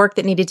we had work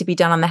that needed to be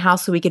done on the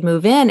house so we could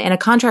move in, and a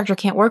contractor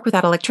can't work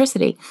without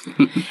electricity.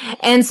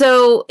 And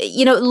so,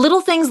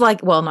 little things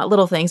like, well, not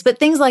little things, but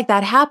things like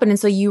that happen. And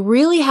so you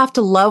really have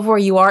to love where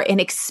you are and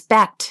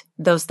expect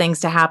those things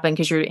to happen,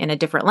 because you're in a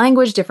different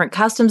language, different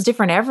customs,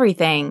 different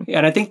everything.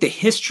 And I think the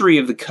history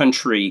of the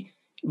country,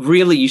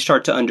 really you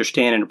start to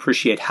understand and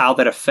appreciate how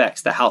that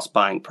affects the house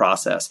buying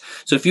process.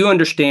 So if you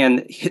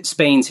understand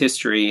Spain's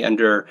history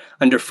under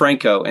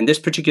Franco and this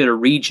particular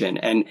region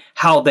and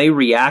how they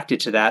reacted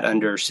to that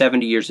under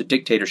 70 years of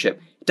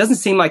dictatorship, it doesn't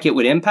seem like it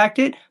would impact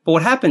it. But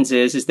what happens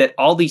is that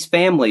all these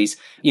families,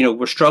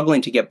 were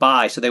struggling to get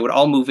by. So they would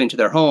all move into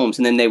their homes,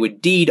 and then they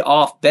would deed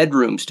off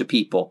bedrooms to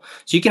people.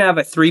 So you can have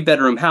a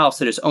 3-bedroom house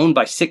that is owned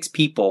by 6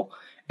 people,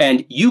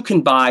 and you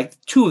can buy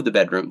 2 of the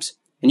bedrooms,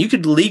 and you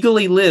could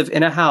legally live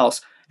in a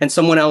house and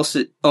someone else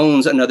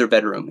owns another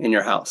bedroom in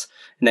your house.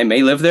 And they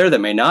may live there, they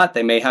may not.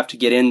 They may have to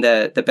get in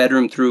the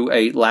bedroom through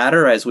a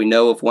ladder, as we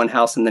know of one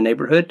house in the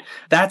neighborhood.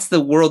 That's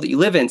the world that you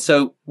live in.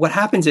 So what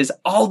happens is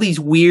all these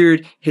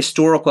weird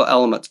historical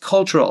elements,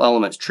 cultural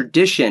elements,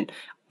 tradition,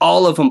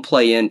 all of them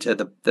play into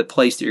the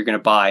place that you're going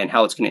to buy and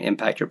how it's going to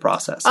impact your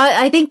process.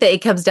 I think that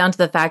it comes down to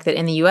the fact that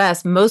in the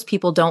U.S., most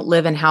people don't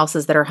live in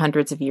houses that are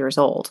hundreds of years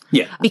old.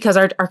 Yeah. Because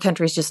our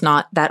country's just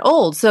not that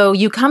old. So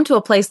you come to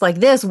a place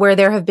like this where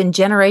there have been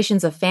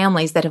generations of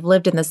families that have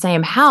lived in the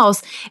same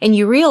house, and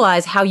you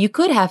realize how you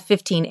could have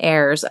 15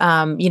 heirs,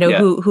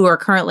 who are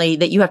currently,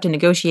 that you have to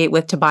negotiate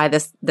with to buy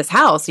this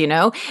house,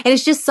 And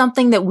it's just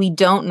something that we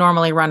don't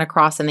normally run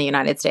across in the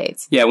United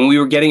States. Yeah, when we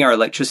were getting our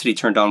electricity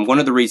turned on, one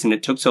of the reasons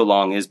it took so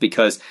long is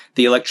because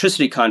the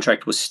electricity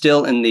contract was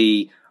still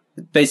in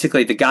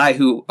basically the guy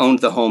who owned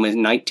the home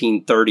in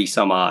 1930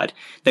 some odd.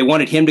 They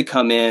wanted him to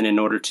come in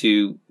order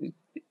to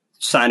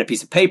sign a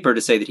piece of paper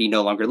to say that he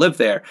no longer lived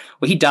there.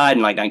 Well, he died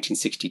in like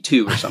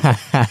 1962 or something.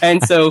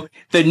 And so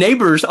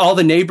all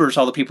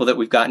the people that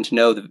we've gotten to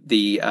know,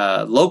 the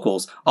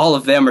locals, all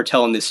of them are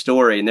telling this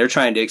story, and they're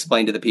trying to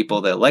explain to the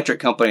people, the electric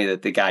company,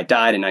 that the guy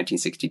died in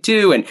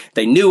 1962 and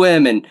they knew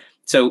him. And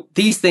so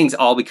these things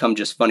all become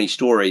just funny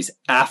stories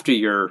after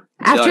you're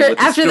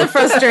after the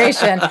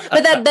frustration.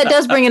 But that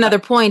does bring another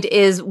point,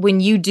 is when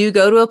you do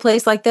go to a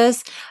place like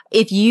this,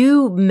 if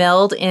you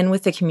meld in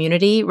with the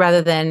community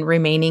rather than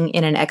remaining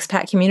in an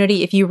expat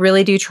community, if you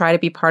really do try to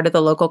be part of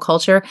the local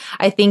culture,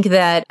 I think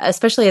that,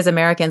 especially as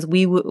Americans,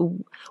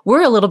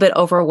 we're a little bit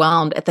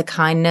overwhelmed at the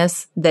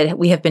kindness that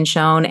we have been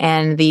shown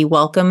and the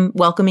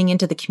welcoming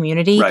into the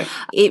community. Right.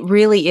 It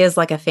really is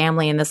like a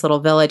family in this little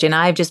village. And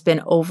I've just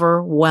been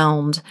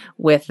overwhelmed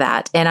with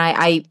that. And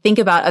I think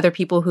about other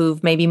people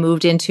who've maybe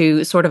moved into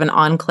sort of an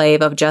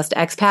enclave of just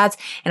expats.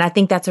 And I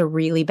think that's a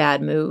really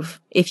bad move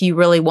if you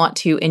really want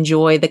to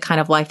enjoy the kind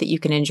of life that you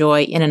can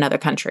enjoy in another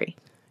country.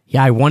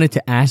 Yeah, I wanted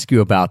to ask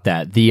you about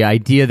that. The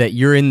idea that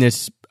you're in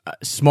this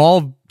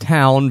small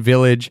town,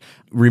 village,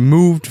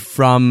 removed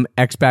from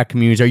expat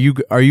communities.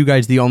 Are you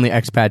guys the only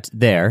expats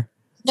there?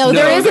 No,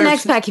 there is an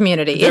there's- expat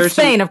community. there's It's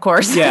Spain, of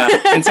course. Yeah,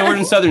 and so we're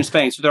in southern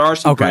Spain, so there are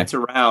some Okay. Brits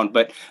around.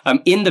 But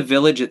in the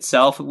village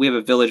itself, we have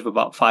a village of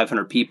about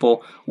 500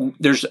 people.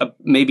 There's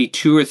maybe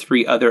 2 or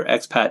 3 other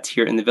expats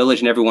here in the village,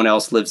 and everyone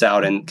else lives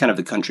out in kind of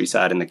the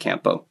countryside in the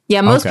Campo. Yeah,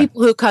 most Okay.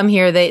 people who come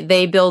here,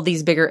 they build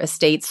these bigger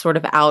estates sort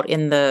of out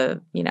in the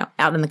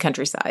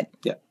countryside.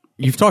 Yeah.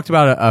 You've talked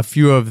about a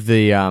few of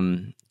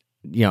the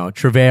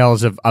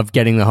travails of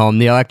getting the home.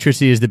 The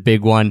electricity is the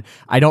big one.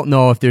 I don't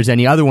know if there's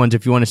any other ones.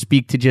 If you want to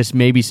speak to just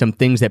maybe some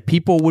things that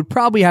people would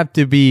probably have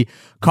to be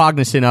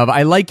cognizant of.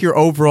 I like your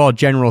overall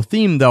general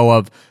theme though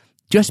of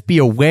just be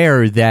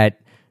aware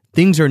that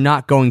things are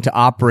not going to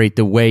operate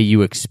the way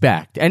you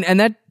expect. And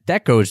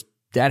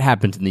that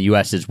happens in the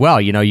US as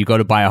well. You go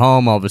to buy a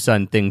home, all of a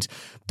sudden things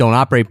don't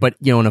operate. But,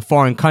 in a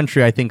foreign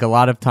country, I think a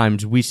lot of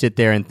times we sit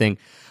there and think,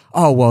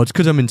 oh, well, it's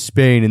because I'm in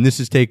Spain and this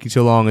is taking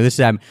so long or this is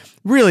happening.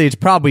 Really, it's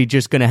probably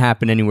just going to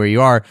happen anywhere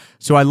you are.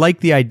 So I like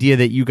the idea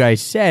that you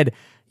guys said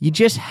you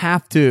just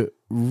have to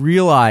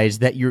realize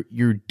that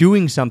you're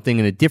doing something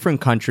in a different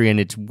country and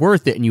it's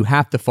worth it and you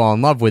have to fall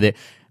in love with it,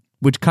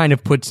 which kind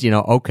of puts,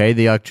 okay,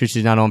 the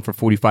electricity's not on for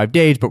 45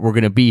 days, but we're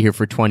going to be here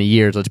for 20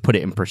 years. Let's put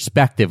it in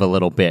perspective a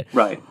little bit.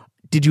 Right.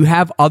 Did you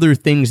have other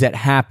things that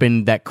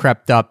happened that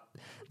crept up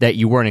that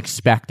you weren't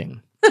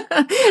expecting?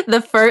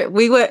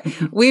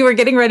 We were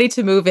getting ready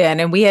to move in,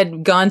 and we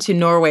had gone to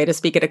Norway to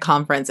speak at a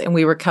conference, and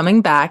we were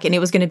coming back, and it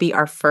was going to be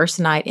our first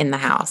night in the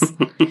house.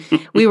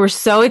 We were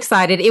so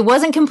excited. It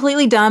wasn't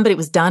completely done, but it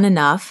was done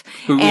enough.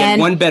 We had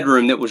And one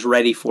bedroom that was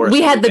ready for us. we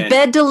to had move the in.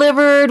 bed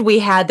delivered. We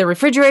had the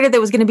refrigerator that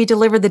was going to be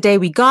delivered the day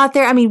we got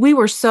there. I mean, we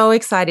were so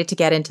excited to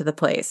get into the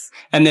place.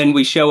 And then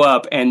we show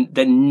up, and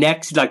the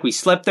next, we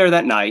slept there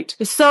that night. It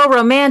was so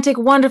romantic,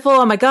 wonderful.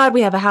 Oh my God,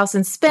 we have a house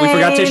in Spain. We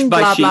forgot to buy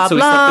blah, sheets, blah, so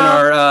we blah.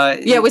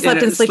 slept in our we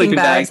slept in sleeping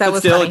bags. That but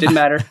was still, funny. it didn't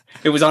matter.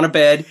 It was on a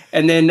bed.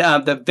 And then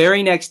the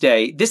very next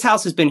day, this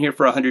house has been here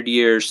for 100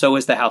 years. So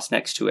is the house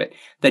next to it.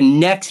 The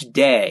next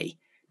day,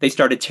 they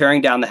started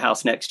tearing down the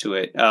house next to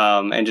it,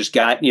 and just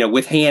got,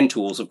 with hand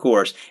tools, of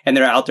course. And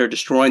they're out there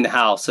destroying the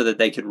house so that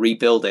they could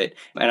rebuild it.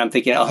 And I'm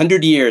thinking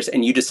 100 years,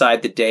 and you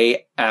decide the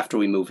day after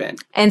we move in.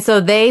 And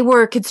so they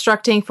were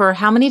constructing for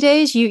how many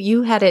days?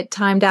 You had it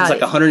timed out. It's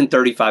like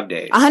 135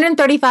 days.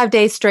 135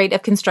 days straight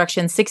of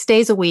construction, 6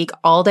 days a week,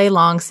 all day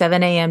long,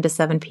 7 a.m. to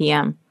 7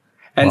 p.m.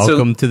 And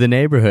Welcome to the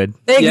neighborhood.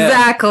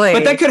 Exactly.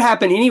 But that could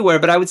happen anywhere.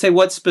 But I would say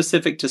what's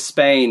specific to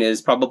Spain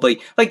is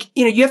probably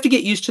you have to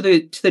get used to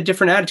the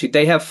different attitude.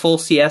 They have full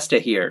siesta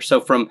here.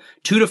 So from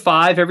 2 to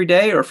 5 every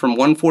day, or from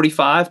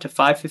 1:45 to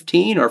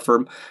 5:15, or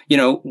from,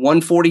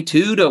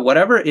 1:42 to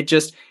whatever. It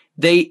just,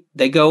 they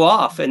go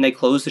off and they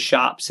close the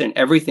shops and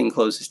everything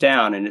closes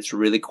down and it's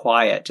really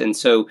quiet. And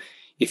so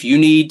if you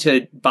need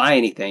to buy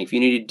anything, if you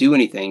need to do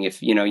anything,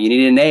 if you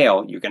need a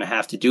nail, you're going to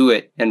have to do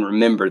it and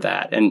remember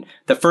that. And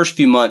the first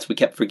few months we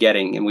kept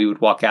forgetting, and we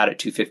would walk out at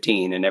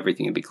 2:15 and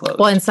everything would be closed.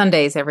 Well, and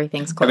Sundays,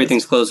 everything's closed.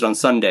 Everything's closed on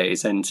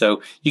Sundays. And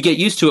so you get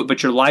used to it,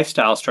 but your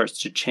lifestyle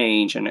starts to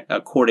change and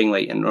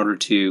accordingly in order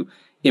to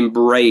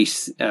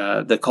embrace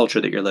the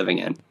culture that you're living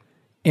in.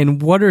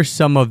 And what are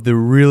some of the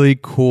really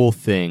cool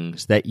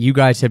things that you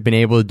guys have been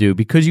able to do?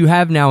 Because you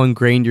have now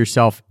ingrained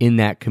yourself in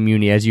that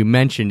community. As you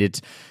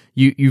mentioned,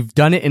 you've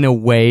done it in a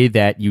way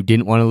that you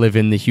didn't want to live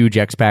in the huge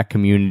expat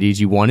communities.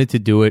 You wanted to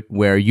do it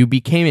where you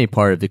became a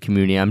part of the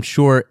community. I'm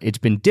sure it's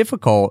been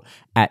difficult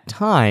at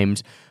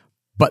times,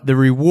 but the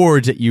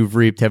rewards that you've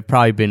reaped have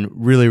probably been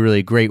really,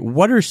 really great.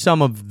 What are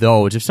some of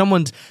those? If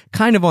someone's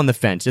kind of on the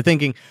fence, they're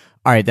thinking,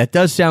 all right, that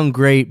does sound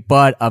great,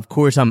 but of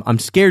course I'm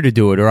scared to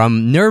do it, or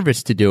I'm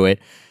nervous to do it,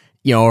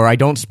 or I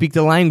don't speak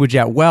the language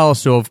that well.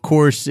 So of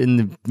course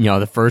in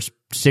the first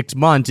 6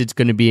 months, it's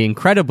going to be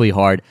incredibly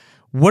hard.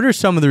 What are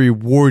some of the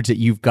rewards that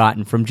you've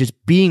gotten from just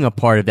being a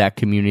part of that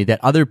community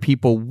that other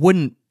people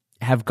wouldn't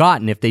have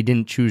gotten if they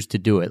didn't choose to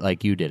do it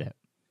like you did it?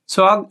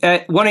 So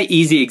one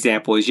easy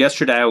example is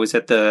yesterday I was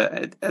at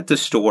the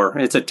store.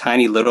 It's a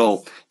tiny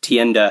little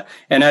tienda.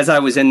 And as I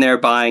was in there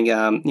buying,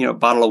 a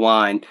bottle of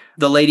wine,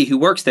 the lady who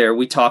works there,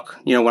 we talk,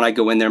 when I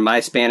go in there, my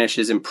Spanish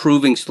is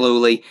improving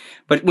slowly.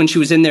 But when she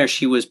was in there,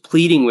 she was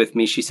pleading with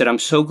me. She said, I'm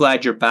so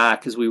glad you're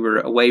back, because we were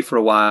away for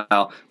a while.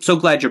 I'm so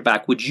glad you're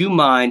back. Would you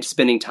mind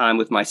spending time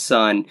with my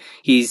son?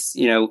 He's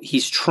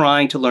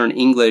trying to learn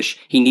English.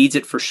 He needs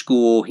it for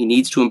school. He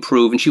needs to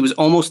improve. And she was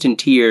almost in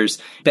tears,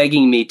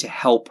 begging me to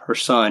help her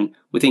son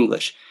with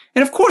English.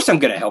 And of course I'm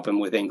going to help him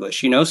with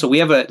English, So we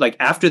have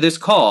after this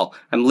call,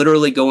 I'm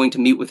literally going to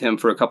meet with him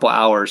for a couple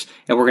hours,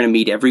 and we're going to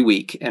meet every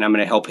week, and I'm going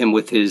to help him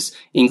with his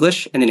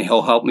English, and then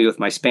he'll help me with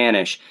my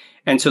Spanish.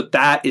 And so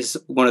that is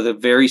one of the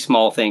very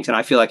small things. And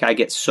I feel like I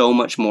get so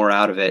much more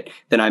out of it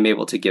than I'm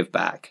able to give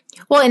back.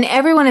 Well, and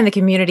everyone in the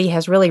community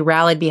has really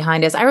rallied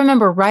behind us. I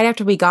remember right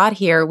after we got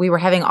here, we were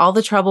having all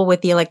the trouble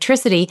with the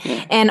electricity,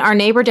 and our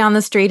neighbor down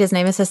the street, his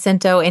name is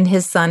Jacinto, and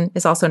his son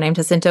is also named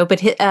Jacinto, but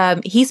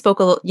he spoke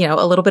a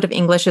little bit of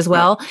English as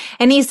well. Right.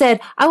 And he said,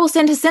 I will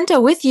send Jacinto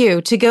with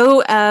you to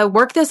go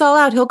work this all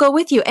out. He'll go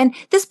with you. And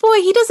this boy,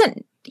 he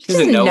doesn't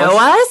know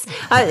us.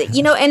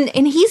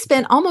 And he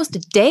spent almost a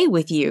day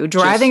with you,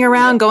 driving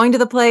around, going to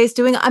the place,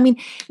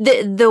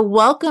 the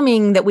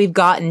welcoming that we've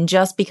gotten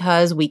just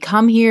because we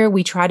come here,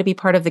 we try to be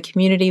part of the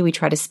community, we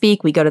try to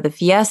speak, we go to the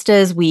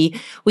fiestas, we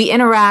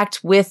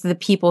interact with the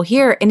people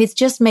here, and it's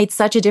just made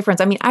such a difference.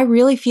 I mean, I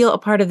really feel a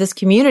part of this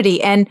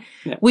community, and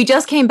we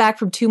just came back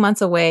from 2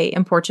 months away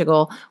in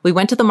Portugal. We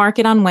went to the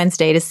market on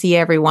Wednesday to see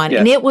everyone,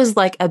 and it was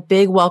like a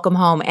big welcome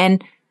home.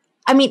 And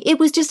I mean, it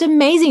was just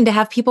amazing to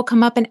have people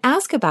come up and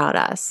ask about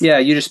us. Yeah,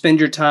 you just spend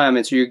your time,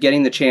 and so you're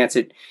getting the chance.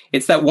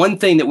 It's that one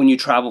thing that when you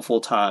travel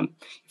full time,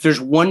 if there's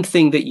one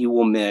thing that you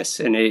will miss,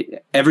 and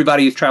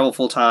everybody who's traveled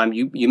full time,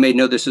 you may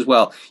know this as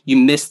well, you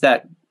miss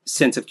that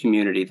sense of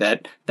community,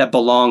 that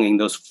belonging,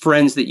 those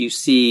friends that you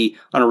see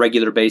on a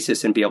regular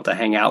basis and be able to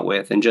hang out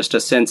with, and just a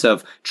sense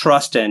of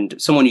trust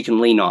and someone you can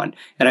lean on.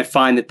 And I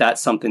find that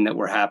that's something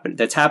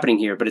that's happening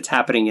here, but it's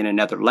happening in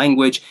another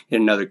language,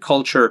 in another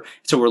culture.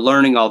 So we're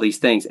learning all these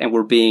things, and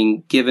we're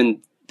being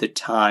given the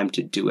time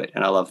to do it.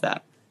 And I love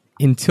that.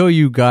 Until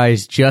you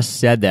guys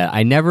just said that,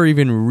 I never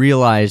even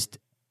realized,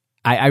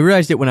 I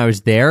realized it when I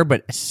was there,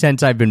 but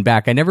since I've been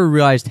back, I never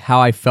realized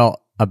how I felt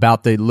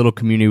about the little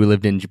community we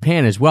lived in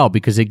Japan as well,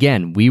 because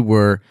again, we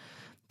were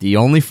the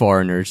only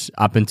foreigners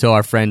up until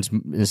our friends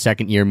in the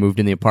second year moved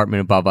in the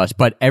apartment above us,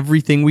 but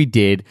everything we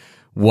did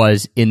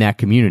was in that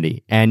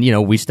community. And,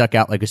 we stuck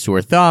out like a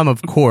sore thumb,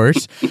 of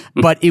course,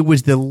 but it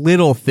was the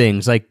little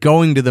things like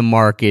going to the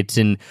markets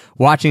and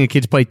watching the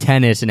kids play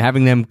tennis and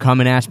having them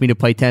come and ask me to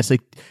play tennis. Like,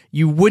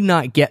 you would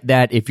not get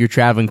that if you're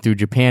traveling through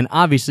Japan,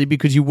 obviously,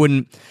 because you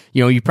wouldn't,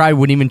 you probably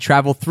wouldn't even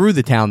travel through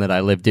the town that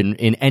I lived in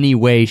any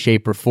way,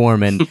 shape, or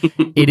form. And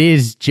it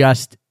is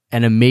just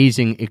an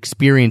amazing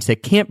experience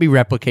that can't be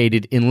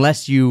replicated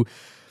unless you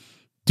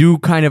do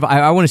kind of,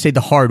 I want to say the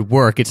hard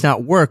work. It's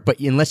not work, but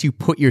unless you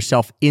put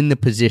yourself in the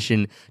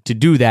position to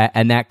do that,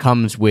 and that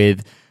comes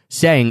with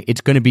saying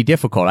it's going to be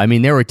difficult. I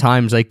mean, there were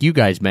times like you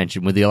guys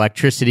mentioned with the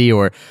electricity,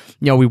 or,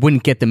 we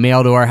wouldn't get the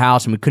mail to our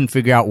house and we couldn't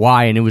figure out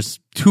why. And it was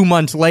 2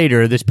 months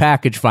later, this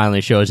package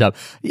finally shows up.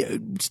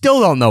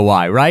 Still don't know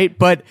why, right?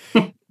 But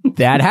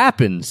that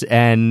happens,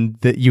 and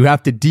you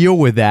have to deal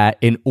with that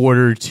in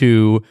order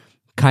to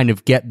kind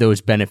of get those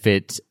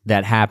benefits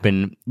that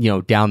happen,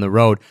 down the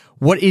road.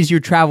 What is your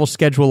travel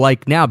schedule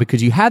like now?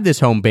 Because you have this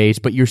home base,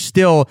 but you're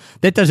still,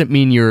 that doesn't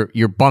mean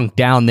you're bunked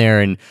down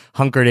there and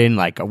hunkered in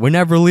like, we're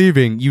never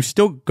leaving. You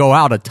still go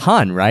out a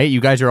ton, right?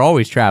 You guys are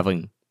always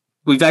traveling.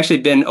 We've actually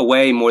been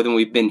away more than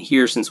we've been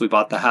here since we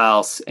bought the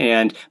house.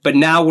 But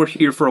now we're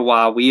here for a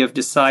while. We have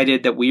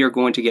decided that we are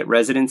going to get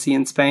residency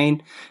in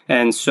Spain.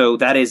 And so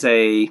that is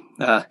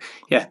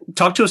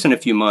talk to us in a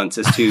few months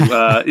as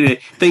to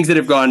things that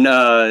have gone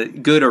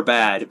good or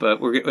bad,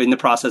 but we're in the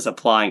process of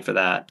applying for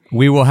that.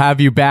 We will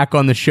have you back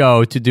on the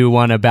show to do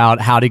one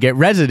about how to get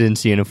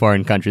residency in a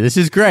foreign country. This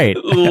is great.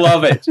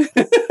 Love it.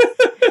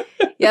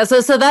 Yeah, so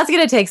that's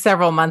going to take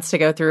several months to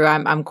go through.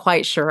 I'm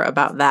quite sure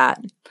about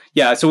that.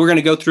 Yeah, so we're going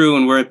to go through,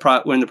 and we're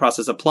in the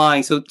process of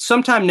applying. So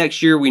sometime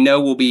next year, we know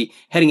we'll be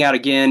heading out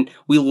again.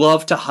 We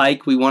love to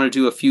hike. We want to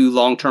do a few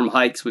long-term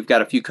hikes. We've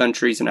got a few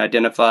countries and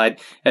identified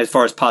as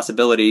far as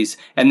possibilities.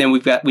 And then we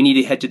need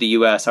to head to the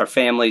U.S. Our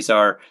families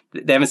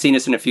they haven't seen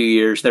us in a few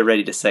years. They're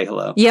ready to say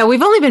hello. Yeah,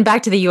 we've only been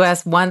back to the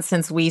U.S. once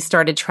since we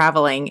started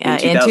traveling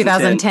in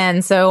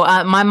 2010. So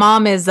my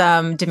mom is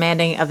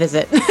demanding a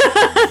visit.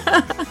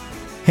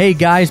 Hey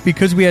guys,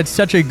 because we had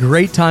such a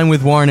great time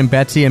with Warren and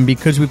Betsy, and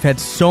because we've had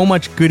so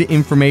much good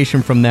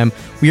information from them,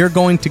 we are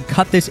going to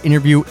cut this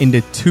interview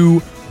into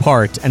 2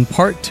 parts. And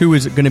part 2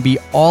 is going to be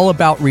all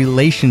about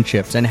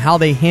relationships and how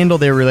they handle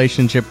their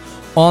relationship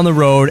on the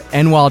road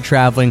and while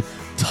traveling.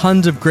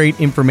 Tons of great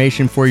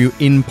information for you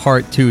in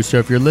part 2. So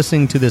if you're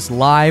listening to this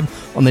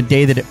live on the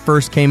day that it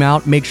first came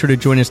out, make sure to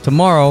join us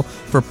tomorrow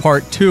for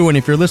part 2. And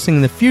if you're listening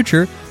in the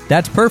future,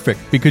 that's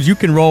perfect, because you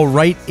can roll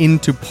right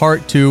into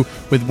part 2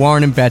 with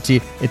Warren and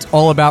Betsy. It's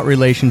all about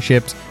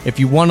relationships. If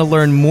you want to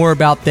learn more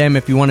about them,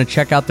 if you want to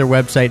check out their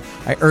website,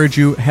 I urge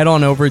you, head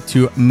on over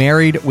to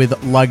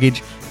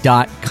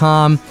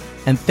marriedwithluggage.com.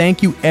 And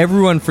thank you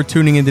everyone for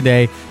tuning in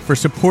today, for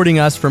supporting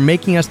us, for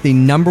making us the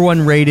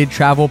 #1 rated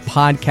travel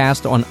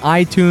podcast on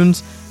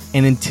iTunes.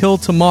 And until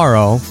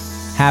tomorrow,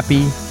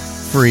 happy,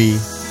 free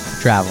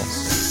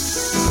travels.